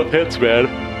 Those are both hits, man.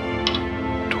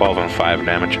 12 and 5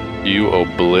 damage. You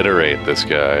obliterate this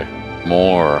guy.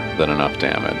 More than enough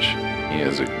damage. He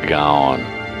is gone.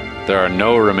 There are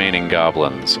no remaining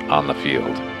goblins on the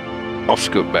field. I'll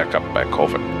scoot back up by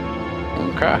Kolvik.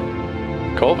 Okay.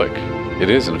 Kolvik, it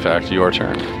is in fact your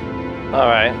turn. All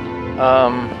right.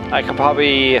 I can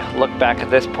probably look back at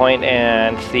this point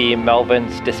and see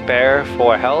Melvin's despair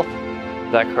for health.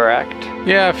 Is that correct?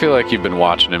 Yeah, I feel like you've been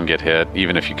watching him get hit,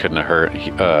 even if you couldn't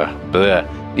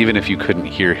even if you couldn't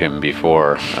hear him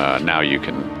before. Now you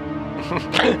can.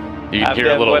 You can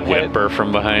hear a little whimper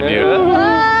from behind you.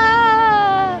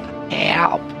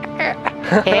 Help!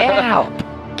 Help!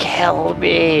 Kill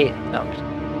me! No,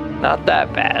 not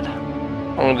that bad.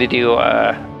 I'm going to do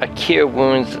a cure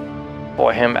wounds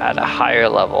for him at a higher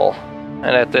level.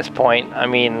 And at this point, I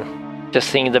mean, just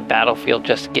seeing the battlefield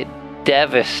just get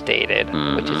devastated,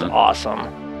 which is awesome.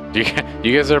 You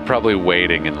guys are probably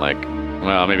waiting and like,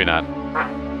 well, maybe not.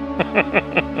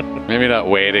 Maybe not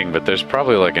waiting, but there's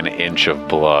probably like an inch of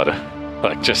blood,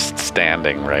 like just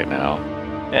standing right now.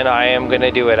 And I am going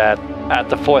to do it at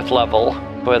the 4th level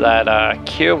for that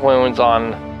cure wounds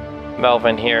on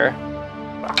Melvin here.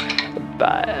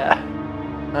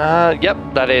 Yep,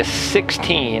 that is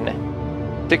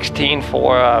 16. 16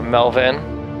 for Melvin.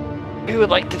 Who would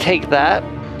like to take that?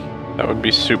 That would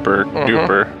be super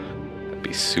duper. That'd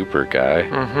be super, guy.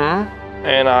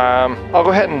 And I'll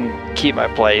go ahead and keep my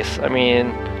place. I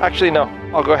mean, actually, no.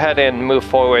 I'll go ahead and move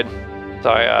forward.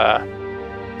 Sorry,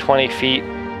 20 feet.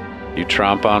 You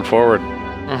tromp on forward.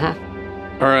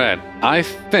 All right. I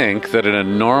think that in a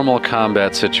normal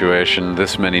combat situation,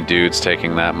 this many dudes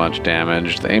taking that much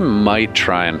damage, they might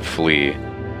try and flee,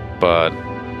 but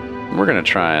we're gonna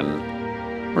try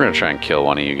and kill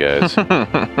one of you guys.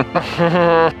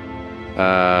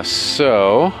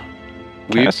 So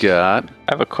we've got.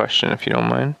 I have a question, if you don't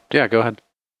mind. Yeah, go ahead.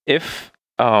 If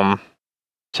so, I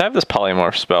have this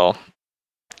polymorph spell.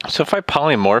 So if I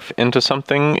polymorph into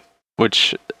something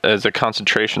which is a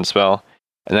concentration spell,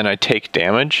 and then I take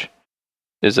damage,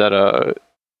 is that a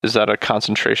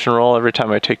concentration roll every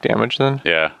time I take damage then?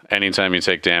 Yeah, anytime you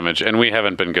take damage, and we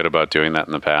haven't been good about doing that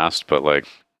in the past, but like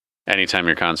anytime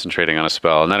you're concentrating on a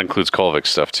spell, and that includes Kolvik's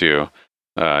stuff too,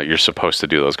 you're supposed to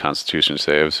do those Constitution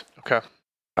saves. Okay.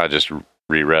 I just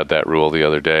reread that rule the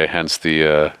other day, hence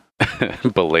the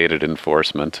belated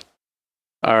enforcement.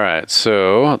 All right,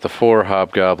 so the 4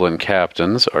 hobgoblin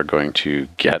captains are going to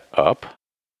get up,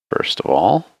 first of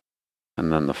all.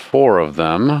 And then the 4 of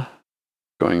them are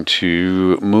going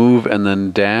to move and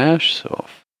then dash. So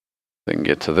if they can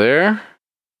get to there.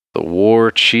 The war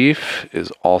chief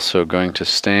is also going to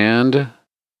stand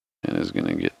and is going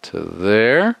to get to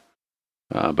there.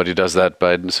 But he does that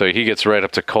by... So he gets right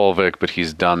up to Kolvik, but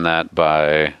he's done that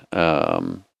by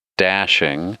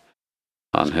dashing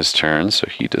on his turn. So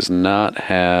he does not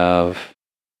have...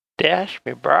 Dash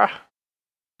me, brah.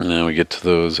 And then we get to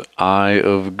those Eye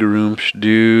of Groomsh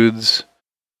dudes.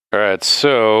 All right,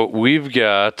 so we've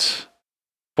got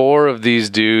 4 of these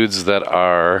dudes that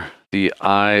are the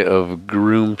Eye of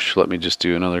Groomsh. Let me just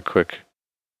do another quick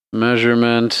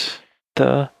measurement.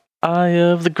 The Eye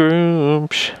of the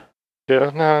Groomsh.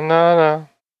 No.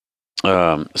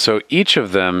 So each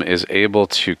of them is able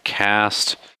to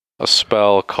cast a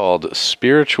spell called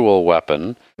Spiritual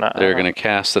Weapon. They're going to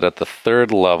cast it at the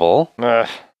 3rd level.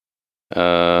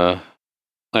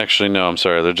 Actually, no, I'm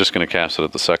sorry. They're just going to cast it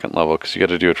at the second level because you got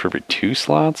to do it for every 2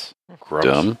 slots. Gross.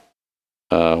 Dumb.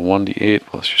 1d8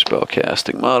 plus your spell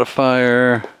casting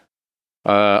modifier.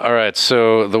 All right,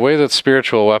 so the way that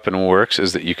spiritual weapon works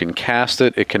is that you can cast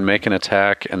it, it can make an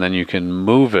attack, and then you can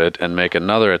move it and make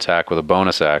another attack with a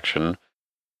bonus action.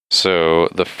 So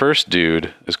the first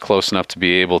dude is close enough to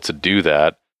be able to do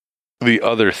that. The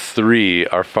other 3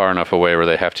 are far enough away where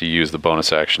they have to use the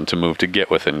bonus action to move to get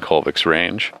within Kolvik's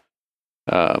range.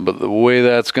 But the way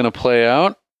that's going to play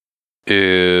out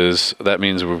is that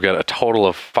means we've got a total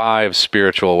of 5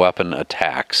 spiritual weapon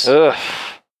attacks. Ugh.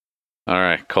 All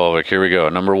right, Kolvik, here we go.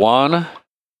 Number 1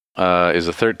 is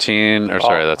a 13, or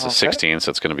sorry, that's a 16, so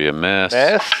it's going to be a miss.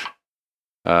 Miss.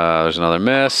 There's another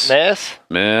miss. Miss.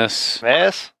 Miss.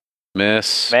 Miss.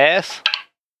 Miss. Miss.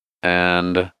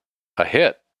 And a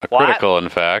hit. A What? critical, in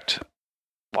fact.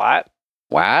 What?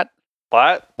 What?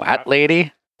 What? What,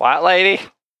 lady? What, lady?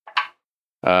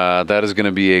 That is going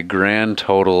to be a grand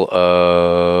total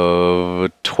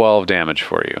of 12 damage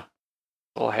for you.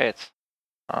 Full hits.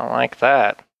 I don't like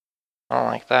that. I don't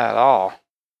like that at all.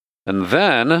 And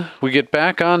then we get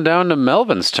back on down to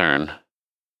Melvin's turn.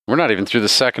 We're not even through the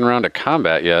second round of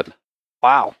combat yet.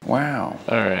 Wow. Wow.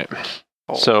 All right.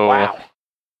 Oh, So- wow.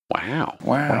 Wow.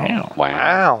 Wow.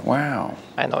 Wow. Wow.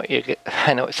 I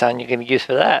know what sound you're gonna use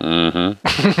for that.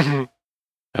 Mm-hmm.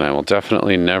 And I will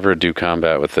definitely never do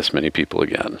combat with this many people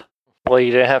again. Well,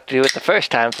 you didn't have to do it the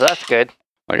first time, so that's good.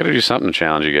 I gotta do something to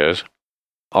challenge you guys.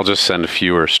 I'll just send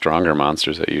fewer, stronger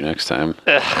monsters at you next time.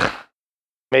 Ugh.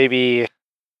 Maybe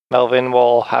Melvin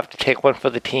will have to take one for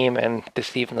the team and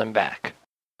deceive them back.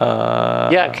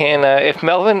 Yeah, if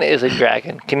Melvin is a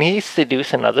dragon, can he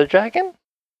seduce another dragon?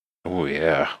 Oh,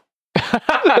 yeah.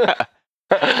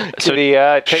 Should he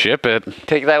Ship it.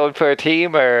 take that one for a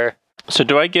team, or So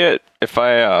do I get, if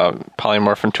I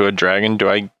polymorph into a dragon, do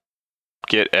I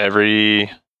get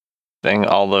everything,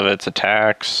 all of its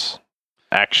attacks,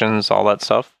 actions, all that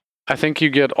stuff? I think you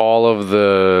get all of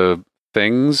the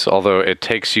things, although it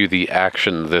takes you the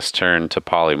action this turn to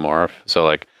polymorph. So,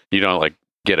 like, you don't, like,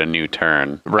 get a new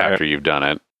turn Right. after you've done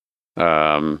it.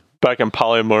 But I can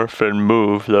polymorph and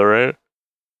move, though, right?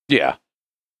 Yeah.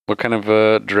 What kind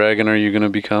of dragon are you going to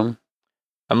become?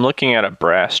 I'm looking at a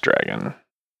brass dragon.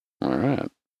 All right.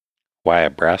 Why a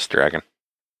brass dragon?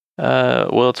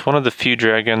 Well, it's one of the few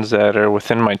dragons that are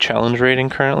within my challenge rating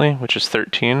currently, which is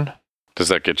 13. Does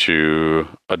that get you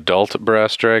adult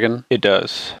brass dragon? It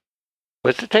does.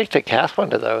 what's it take to cast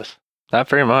one of those? Not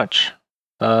very much.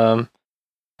 I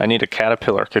need a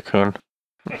caterpillar cocoon.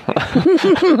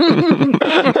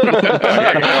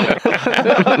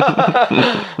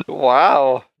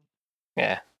 Wow.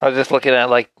 Yeah, I was just looking at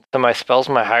like my spells,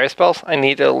 my higher spells. I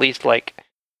need at least like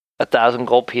 1,000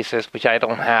 gold pieces, which I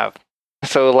don't have.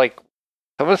 So like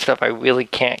some of the stuff I really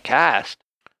can't cast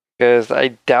because I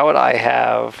doubt I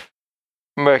have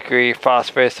mercury,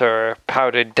 phosphorus, or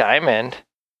powdered diamond,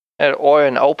 or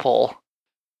an opal.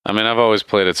 I mean, I've always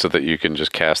played it so that you can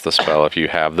just cast the spell if you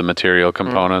have the material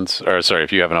components, or sorry,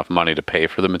 if you have enough money to pay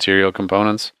for the material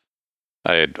components.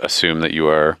 I assume that you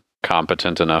are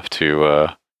competent enough to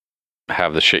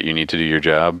have the shit you need to do your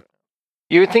job.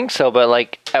 You would think so, but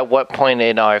like at what point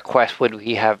in our quest would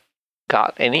we have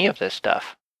got any of this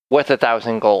stuff with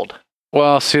 1,000 gold?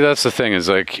 Well, see, that's the thing is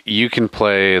like you can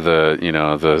play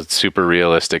the super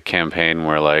realistic campaign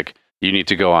where like you need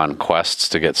to go on quests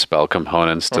to get spell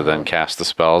components to then cast the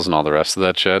spells and all the rest of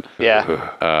that shit.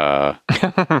 Yeah.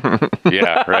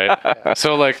 Yeah, right.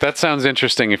 So like that sounds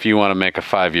interesting if you want to make a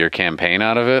 5-year campaign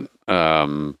out of it.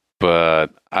 But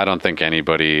I don't think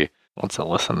anybody Wants to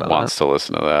listen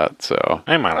to that. So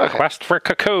I'm on a quest for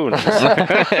cocoons. Where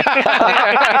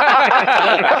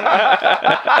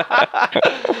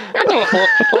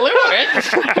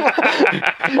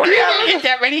do you get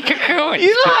that many cocoons?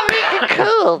 You don't have any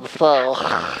cool, so.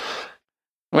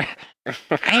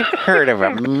 I've heard of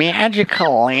a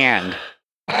magical land.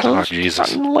 Oh,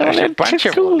 Jesus. There's a bunch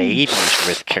of ladies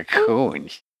with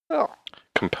cocoons.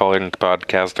 Compelling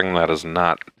podcasting, that is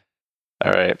not.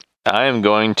 All right. I am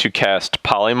going to cast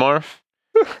polymorph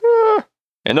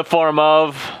in the form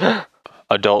of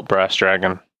adult brass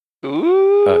dragon.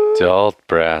 Ooh. adult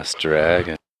brass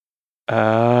dragon.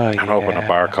 I'm open a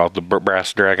bar called the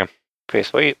Brass Dragon. Pretty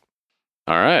sweet.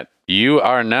 All right. You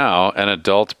are now an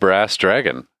adult brass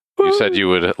dragon. You said you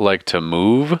would like to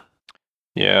move.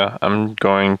 Yeah, I'm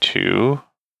going to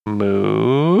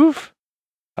move.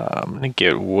 I'm going to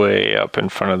get way up in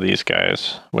front of these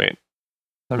guys. Wait,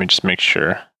 let me just make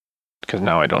sure. Because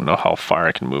now I don't know how far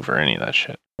I can move or any of that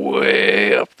shit.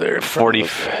 Way up there. 40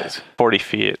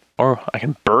 feet. Or I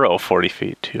can burrow 40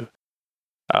 feet too.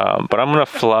 But I'm gonna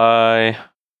fly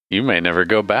You may never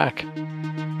go back.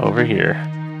 over here.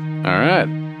 All right.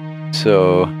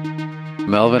 So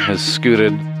Melvin has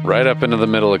scooted right up into the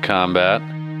middle of combat.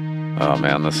 Oh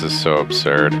man, this is so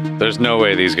absurd. There's no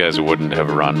way these guys wouldn't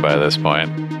have run by this point.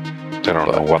 I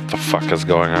don't know what the fuck is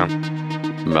going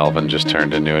on. Melvin just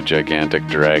turned into a gigantic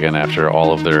dragon after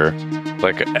all of their,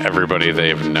 like everybody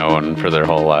they've known for their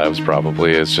whole lives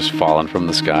probably has just fallen from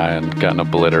the sky and gotten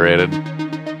obliterated.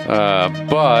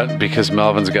 But because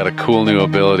Melvin's got a cool new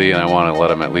ability and I want to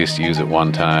let him at least use it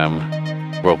one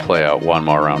time, we'll play out one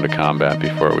more round of combat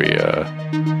before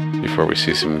we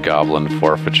see some goblin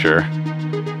forfeiture.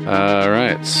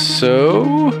 Alright,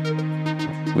 so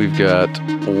we've got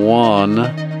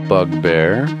one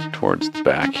bugbear towards the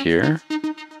back here.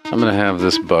 I'm gonna have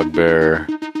this bugbear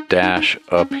dash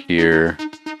up here.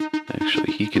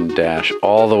 Actually, he can dash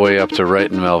all the way up to right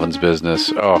in Melvin's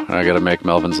business. Oh, and I gotta make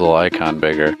Melvin's little icon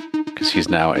bigger, because he's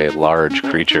now a large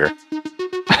creature.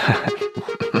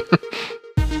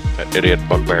 That idiot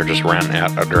bugbear just ran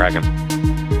at a dragon.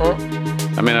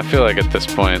 I mean, I feel like at this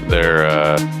point they're,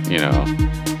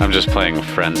 I'm just playing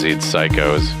frenzied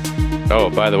psychos. Oh,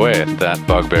 by the way, that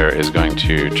bugbear is going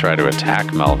to try to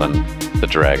attack Melvin, the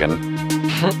dragon.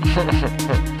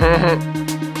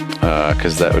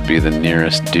 Because that would be the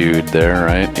nearest dude there,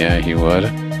 right? Yeah, he would.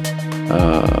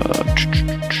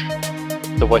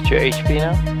 So what's your HP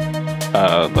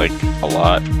now? Like a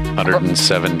lot.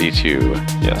 172.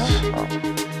 Yes.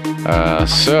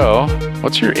 So,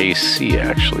 what's your AC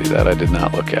actually? That I did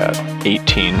not look at.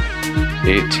 18.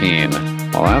 18.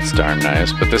 Well, that's darn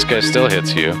nice, but this guy still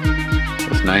hits you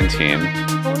with 19.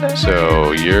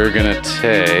 So, you're gonna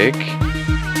take...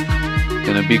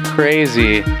 Gonna be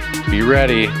crazy. Be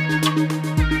ready.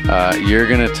 You're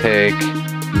gonna take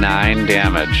 9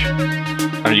 damage.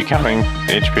 Are you counting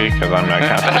HP? Because I'm not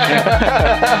counting.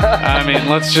 I mean,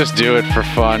 let's just do it for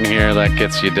fun here. That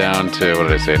gets you down to, what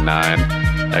did I say, 9?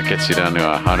 That gets you down to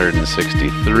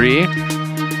 163.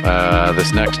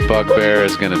 This next bugbear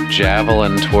is going to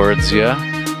javelin towards you.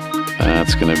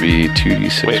 It's going to be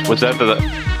 2d6. Wait, was that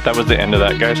was the end of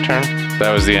that guy's turn?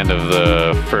 That was the end of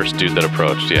the first dude that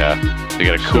approached, yeah. You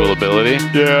got a cool ability?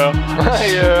 Yeah.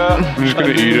 Yeah. I'm just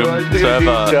going to eat him. So I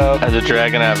have as a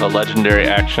dragon, I have a legendary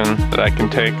action that I can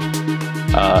take.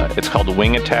 It's called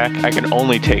Wing Attack. I can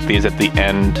only take these at the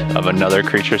end of another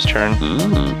creature's turn.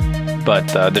 But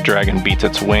the dragon beats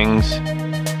its wings,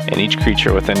 and each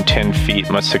creature within 10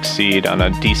 feet must succeed on a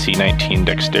DC 19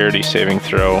 dexterity saving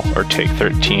throw or take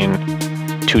 13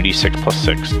 2d6 plus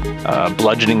 6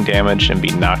 bludgeoning damage and be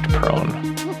knocked prone.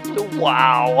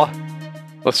 Wow.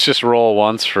 Let's just roll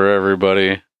once for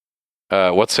everybody.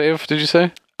 What save did you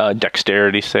say?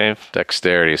 Dexterity save.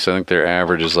 Dexterity. So I think their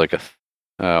average is like a...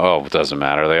 it doesn't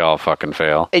matter. They all fucking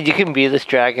fail. Hey, you can be this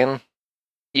dragon.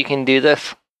 You can do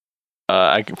this.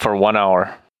 For 1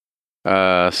 hour.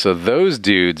 So those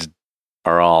dudes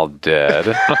are all dead.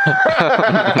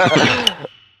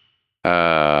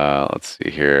 Let's see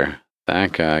here.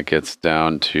 That guy gets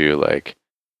down to like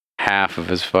half of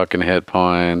his fucking hit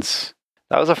points.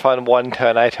 That was a fun one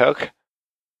turn I took.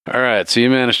 Alright, so you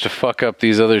managed to fuck up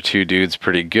these other two dudes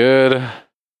pretty good.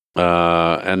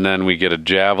 And then we get a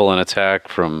javelin attack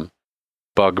from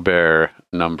Bugbear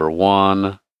number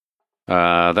 1.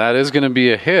 That is going to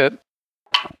be a hit.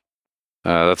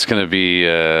 That's going to be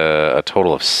a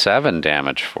total of 7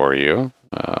 damage for you.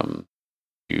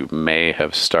 You may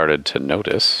have started to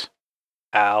notice.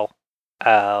 Ow.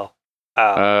 Ow.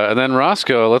 Ow. And then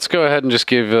Roscoe, let's go ahead and just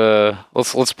give...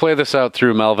 let's play this out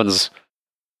through Melvin's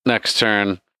next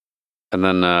turn. And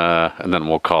then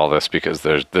we'll call this because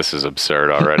this is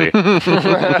absurd already.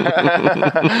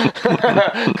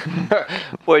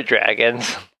 We're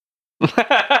dragons.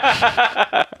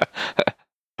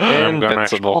 I'm going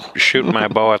Invincible. to shoot my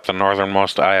bow at the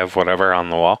northernmost eye of whatever on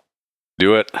the wall.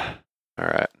 Do it.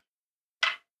 All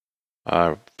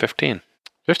right. 15.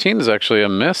 15 is actually a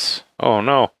miss. Oh,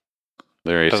 no.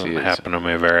 Their AC Doesn't is happen to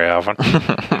me very often.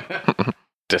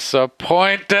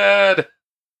 disappointed.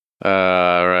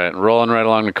 Right, rolling right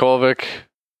along to Kolvik.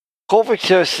 Kolvik's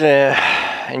just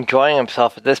enjoying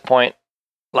himself at this point,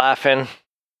 laughing,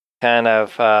 kind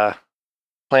of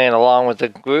playing along with the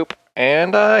group,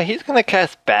 and he's going to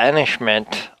cast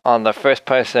Banishment on the first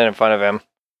person in front of him.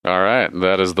 All right,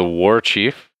 that is the War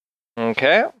Chief.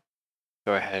 Okay.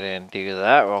 Go ahead and do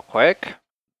that real quick.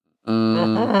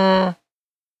 The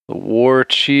War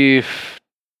Chief.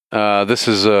 This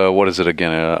is what is it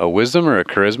again? A Wisdom or a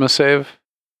Charisma save?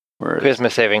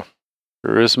 Charisma saving.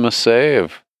 Charisma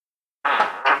save.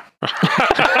 I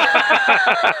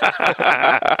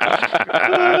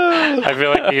feel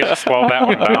like you gotta slow that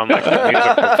one down like the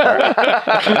musical part.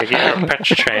 Like you got a pitch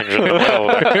change in the middle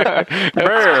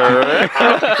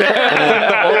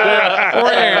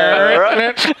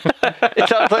It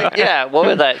sounds like, yeah, what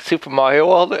was that, Super Mario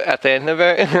World at the end of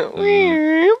it?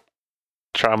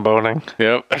 Tromboning.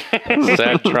 Yep.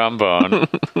 Sad trombone.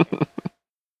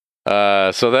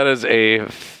 So that is a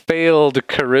failed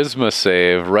charisma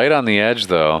save, right on the edge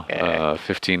though. Okay.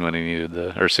 15 when he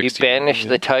needed or You 16. banish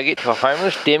the target to a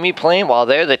harmless dimmy plane. While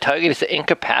there, the target is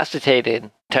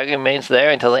incapacitated. Target remains there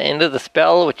until the end of the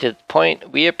spell, which is the point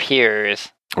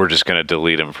reappears. We're just gonna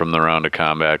delete him from the round of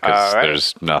combat because All right.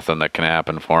 there's nothing that can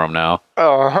happen for him now.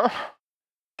 Uh-huh.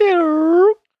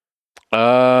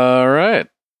 All right.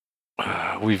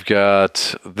 We've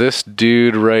got this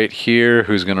dude right here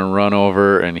who's going to run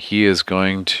over, and he is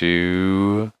going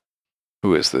to...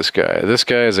 Who is this guy? This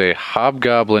guy is a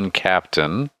Hobgoblin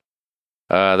Captain.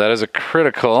 That is a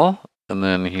critical, and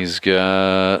then he's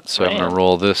got... So I'm going to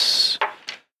roll this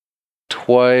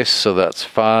twice, so that's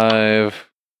 5,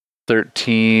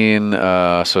 13,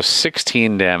 so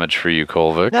 16 damage for you,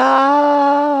 Kolvik.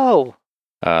 No!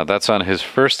 That's on his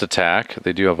first attack.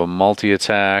 They do have a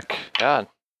multi-attack. God.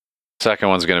 Second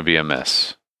one's going to be a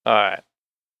miss. Alright.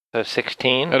 So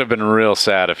 16? It'd have been real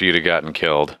sad if you'd have gotten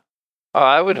killed. Oh,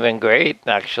 that would have been great,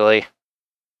 actually.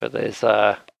 For this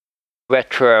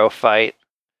retro fight.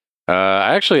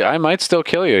 I might still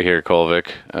kill you here,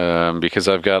 Kolvik, because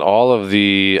I've got all of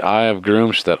the Eye of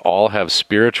Groomsh that all have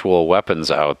spiritual weapons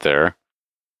out there.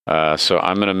 So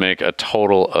I'm going to make a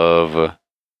total of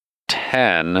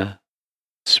 10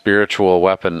 spiritual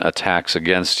weapon attacks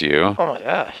against you. Oh my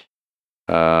gosh.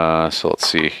 So let's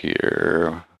see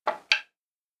here.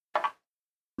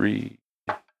 3,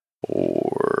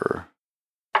 4,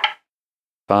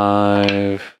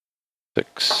 5,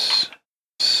 6,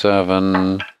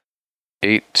 7,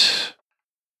 8,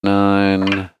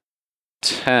 9,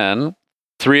 10.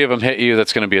 3 of them hit you.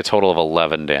 That's going to be a total of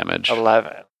 11 damage.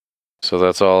 11. So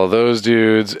that's all of those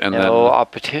dudes. And No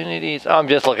opportunities. I'm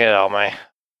just looking at all my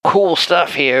cool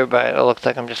stuff here, but it looks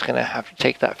like I'm just going to have to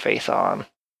take that face on.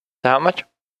 So how much?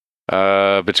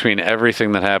 between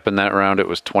everything that happened that round, it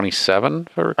was 27,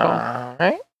 if I recall. All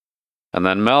right. And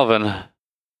then Melvin,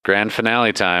 grand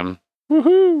finale time.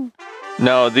 Woohoo!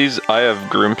 No, these Eye of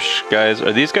Groomsh guys,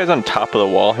 are these guys on top of the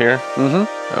wall here?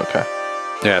 Mm-hmm. Okay.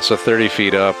 Yeah, so 30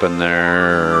 feet up, and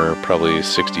they're probably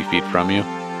 60 feet from you.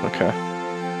 Okay.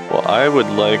 Well, I would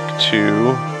like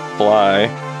to fly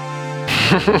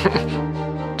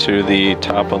to the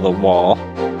top of the wall.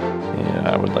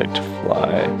 Yeah, I would like to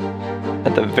fly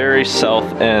at the very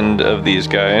south end of these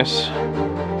guys.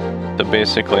 So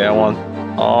basically, I want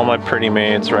all my pretty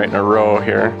maids right in a row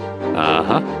here.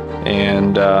 Uh-huh.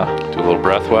 And do a little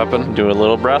breath weapon. do a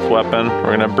little breath weapon.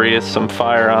 We're gonna breathe some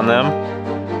fire on them.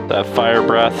 That fire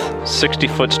breath,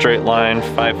 60-foot straight line,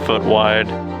 5 foot wide.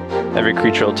 Every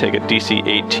creature will take a DC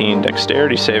 18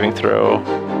 dexterity saving throw,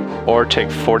 or take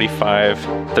 45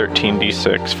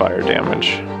 13d6 fire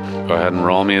damage. Go ahead and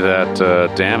roll me that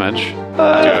damage. Do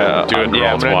it and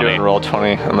yeah, roll I'm gonna 20. do it and roll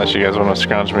 20, unless you guys want to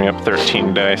scrounge me up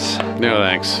 13 dice. No,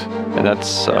 thanks. And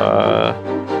that's,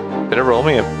 did it roll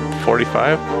me a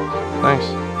 45? Nice.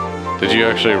 Did you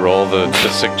actually roll the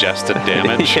suggested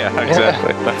damage? Yeah,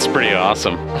 exactly. That's pretty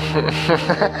awesome.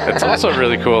 It's also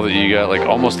really cool that you got like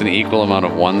almost an equal amount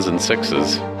of 1s and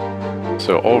 6s.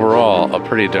 So overall, a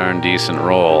pretty darn decent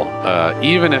roll.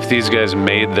 Even if these guys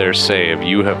made their save,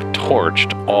 you have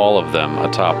torched all of them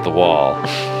atop the wall.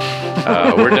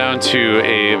 We're down to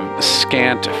a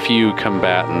scant few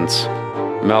combatants.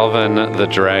 Melvin the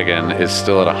Dragon is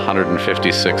still at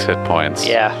 156 hit points.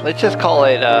 Yeah, let's just call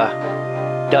it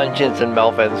Dungeons and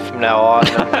Melvins from now on.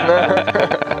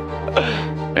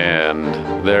 And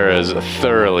there is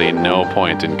thoroughly no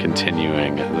point in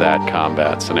continuing that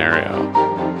combat scenario.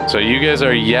 So you guys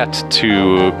are yet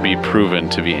to be proven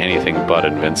to be anything but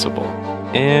invincible.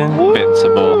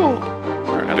 Invincible.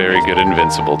 We're a very good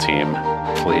invincible team.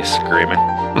 Fleas screaming.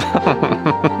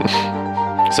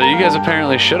 So you guys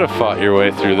apparently should have fought your way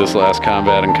through this last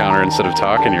combat encounter instead of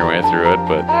talking your way through it,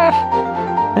 but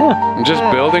I'm just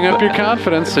building up your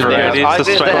confidence. And Right. you guys- It's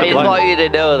a I strike just line. want you to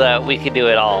know that we can do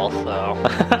it all, so.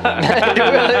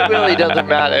 It really doesn't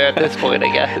matter at this point,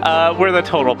 I guess. We're the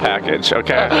total package,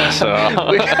 okay? So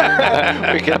we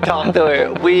can talk to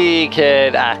it. We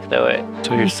can act to it.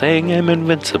 So you're saying I'm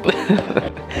invincible?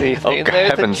 We oh think God,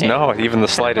 there's a heavens, chance. no! Even the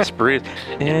slightest breeze.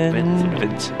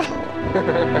 Invincible.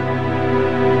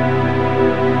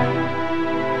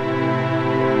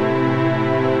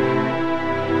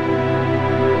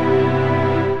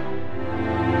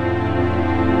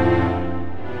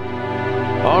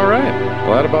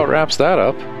 that about wraps that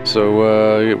up. So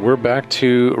we're back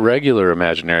to regular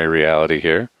imaginary reality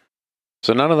here.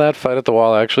 So none of that fight at the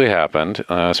wall actually happened,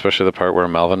 especially the part where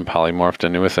Melvin polymorphed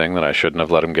into a thing that I shouldn't have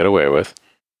let him get away with.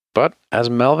 But as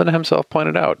Melvin himself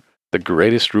pointed out, the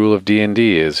greatest rule of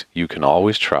D&D is you can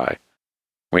always try.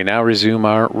 We now resume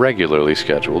our regularly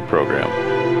scheduled program.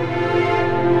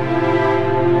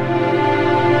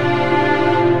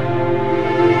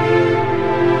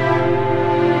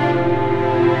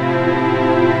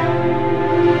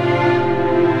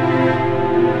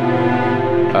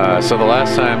 So the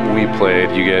last time we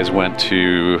played, you guys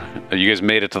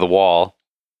made it to the wall,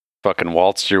 fucking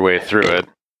waltzed your way through it,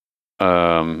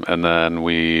 and then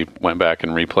we went back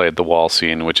and replayed the wall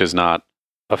scene, which is not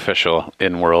official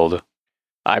in-world.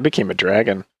 I became a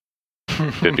dragon.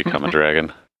 Did become a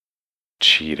dragon.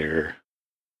 Cheater.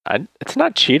 It's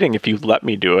not cheating if you let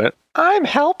me do it. I'm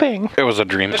helping. It was a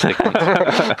dream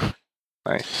sequence.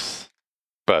 Nice.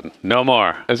 But no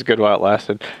more. That's good while it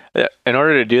lasted. In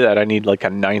order to do that, I need like the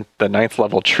ninth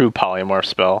level true polymorph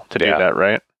spell to do that,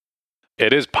 right?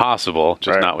 It is possible,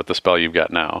 just Right. not with the spell you've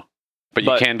got now. But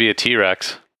you can be a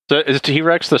T-Rex. So is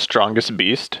T-Rex the strongest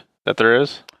beast that there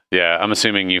is? Yeah, I'm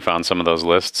assuming you found some of those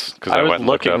lists because I was went and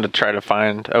looked looking to up. try to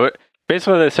find.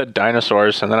 Basically, they said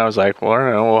dinosaurs, and then I was like, well, I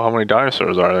don't know. Well, how many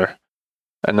dinosaurs are there?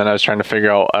 And then I was trying to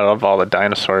figure out of all the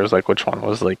dinosaurs, like which one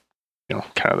was like,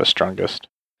 kind of the strongest.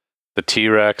 The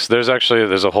T-Rex. There's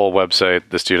a whole website.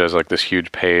 This dude has like this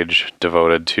huge page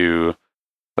devoted to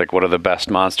like what are the best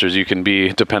monsters you can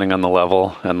be depending on the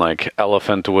level. And like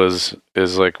elephant is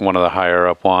like one of the higher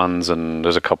up ones, and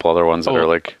there's a couple other ones that are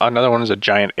like another one is a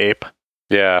giant ape.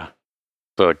 Yeah.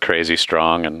 So like crazy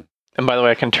strong and by the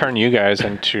way, I can turn you guys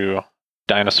into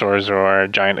dinosaurs or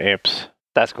giant apes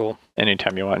That's cool.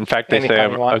 anytime you want. In fact, they say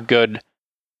Anytime you want. a good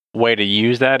way to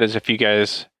use that is if you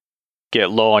guys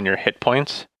get low on your hit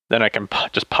points, then I can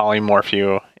just polymorph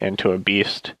you into a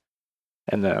beast,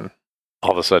 and then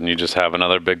all of a sudden you just have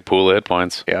another big pool of hit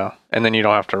points. and then you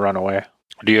don't have to run away.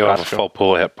 Do you have a That's cool. full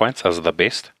pool of hit points as the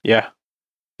beast? Yeah.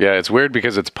 Yeah, it's weird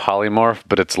because it's polymorph,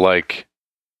 but it's like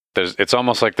it's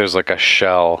almost like there's like a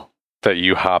shell that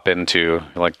you hop into,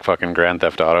 like fucking Grand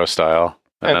Theft Auto style,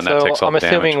 and then that so takes all I'm the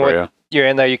damage assuming for when you. you're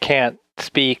in there, you can't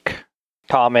speak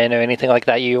common or anything like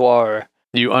that. You are.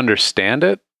 You understand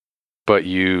it, but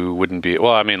you wouldn't be.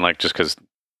 Well, I mean, like just because.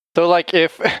 So, like,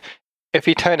 if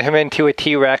you turned him into a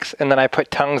T-Rex and then I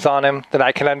put tongues on him, then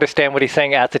I can understand what he's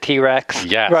saying as a T-Rex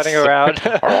Yes. running around.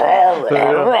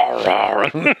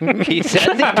 He says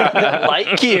he doesn't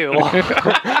like you.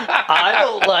 I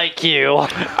don't like you.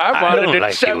 I wanted it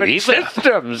like 7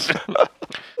 systems.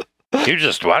 You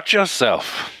just watch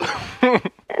yourself.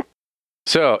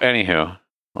 So, anywho,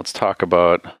 let's talk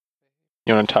about.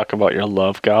 You want to talk about your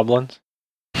love goblins?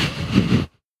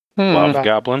 Love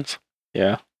goblins.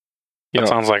 Yeah. That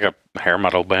sounds like a hair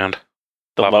metal band.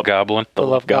 The Love goblin. The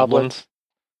love goblins.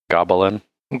 Goblin.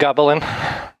 Goblin.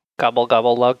 Gobble,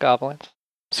 gobble, love goblins.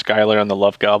 Skylar and the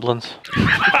love goblins.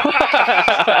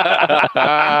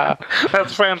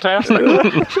 That's fantastic.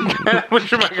 We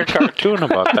should make a cartoon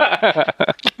about that.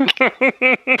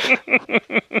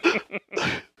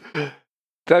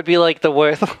 That'd be like the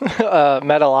worst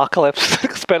Metalocalypse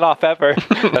spinoff ever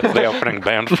That's the opening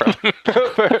band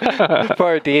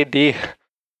for D&D.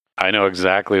 I know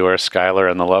exactly where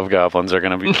Skylar and the Love Goblins are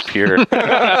going to be appear.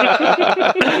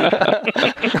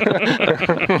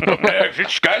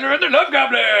 Skylar and the Love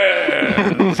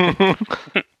Goblins!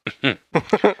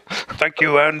 Thank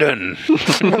you, Andon.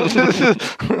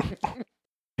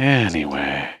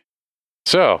 Anyway.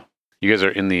 So, you guys are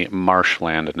in the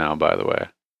marshland now, by the way.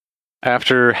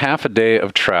 After half a day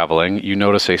of traveling, you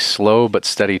notice a slow but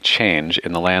steady change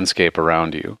in the landscape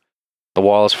around you. The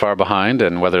wall is far behind,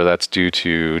 and whether that's due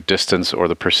to distance or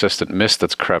the persistent mist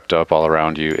that's crept up all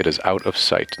around you, it is out of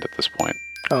sight at this point.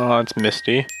 Oh, it's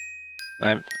Misty.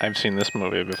 I've seen this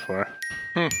movie before.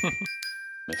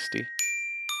 Misty?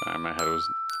 Sorry, my head was...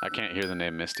 I can't hear the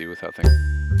name Misty without thinking...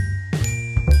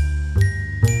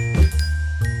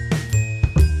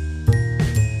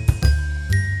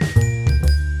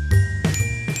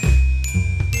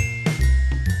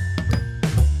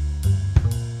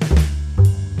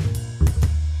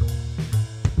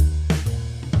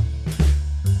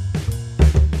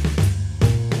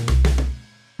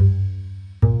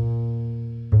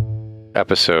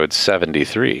 Episode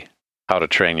 73, How to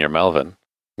Train Your Melvin,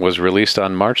 was released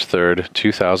on March 3rd,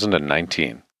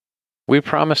 2019. We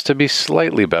promise to be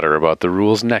slightly better about the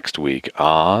rules next week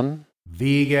on...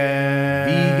 Vegan,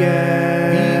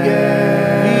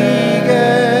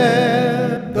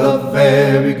 the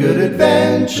very good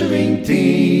adventuring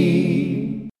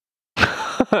team.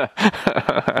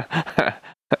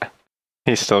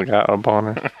 He's still got a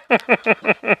boner.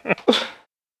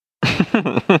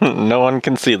 No one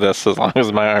can see this as long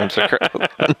as my arms are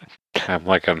crossed. I'm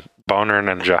like a boner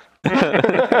ninja.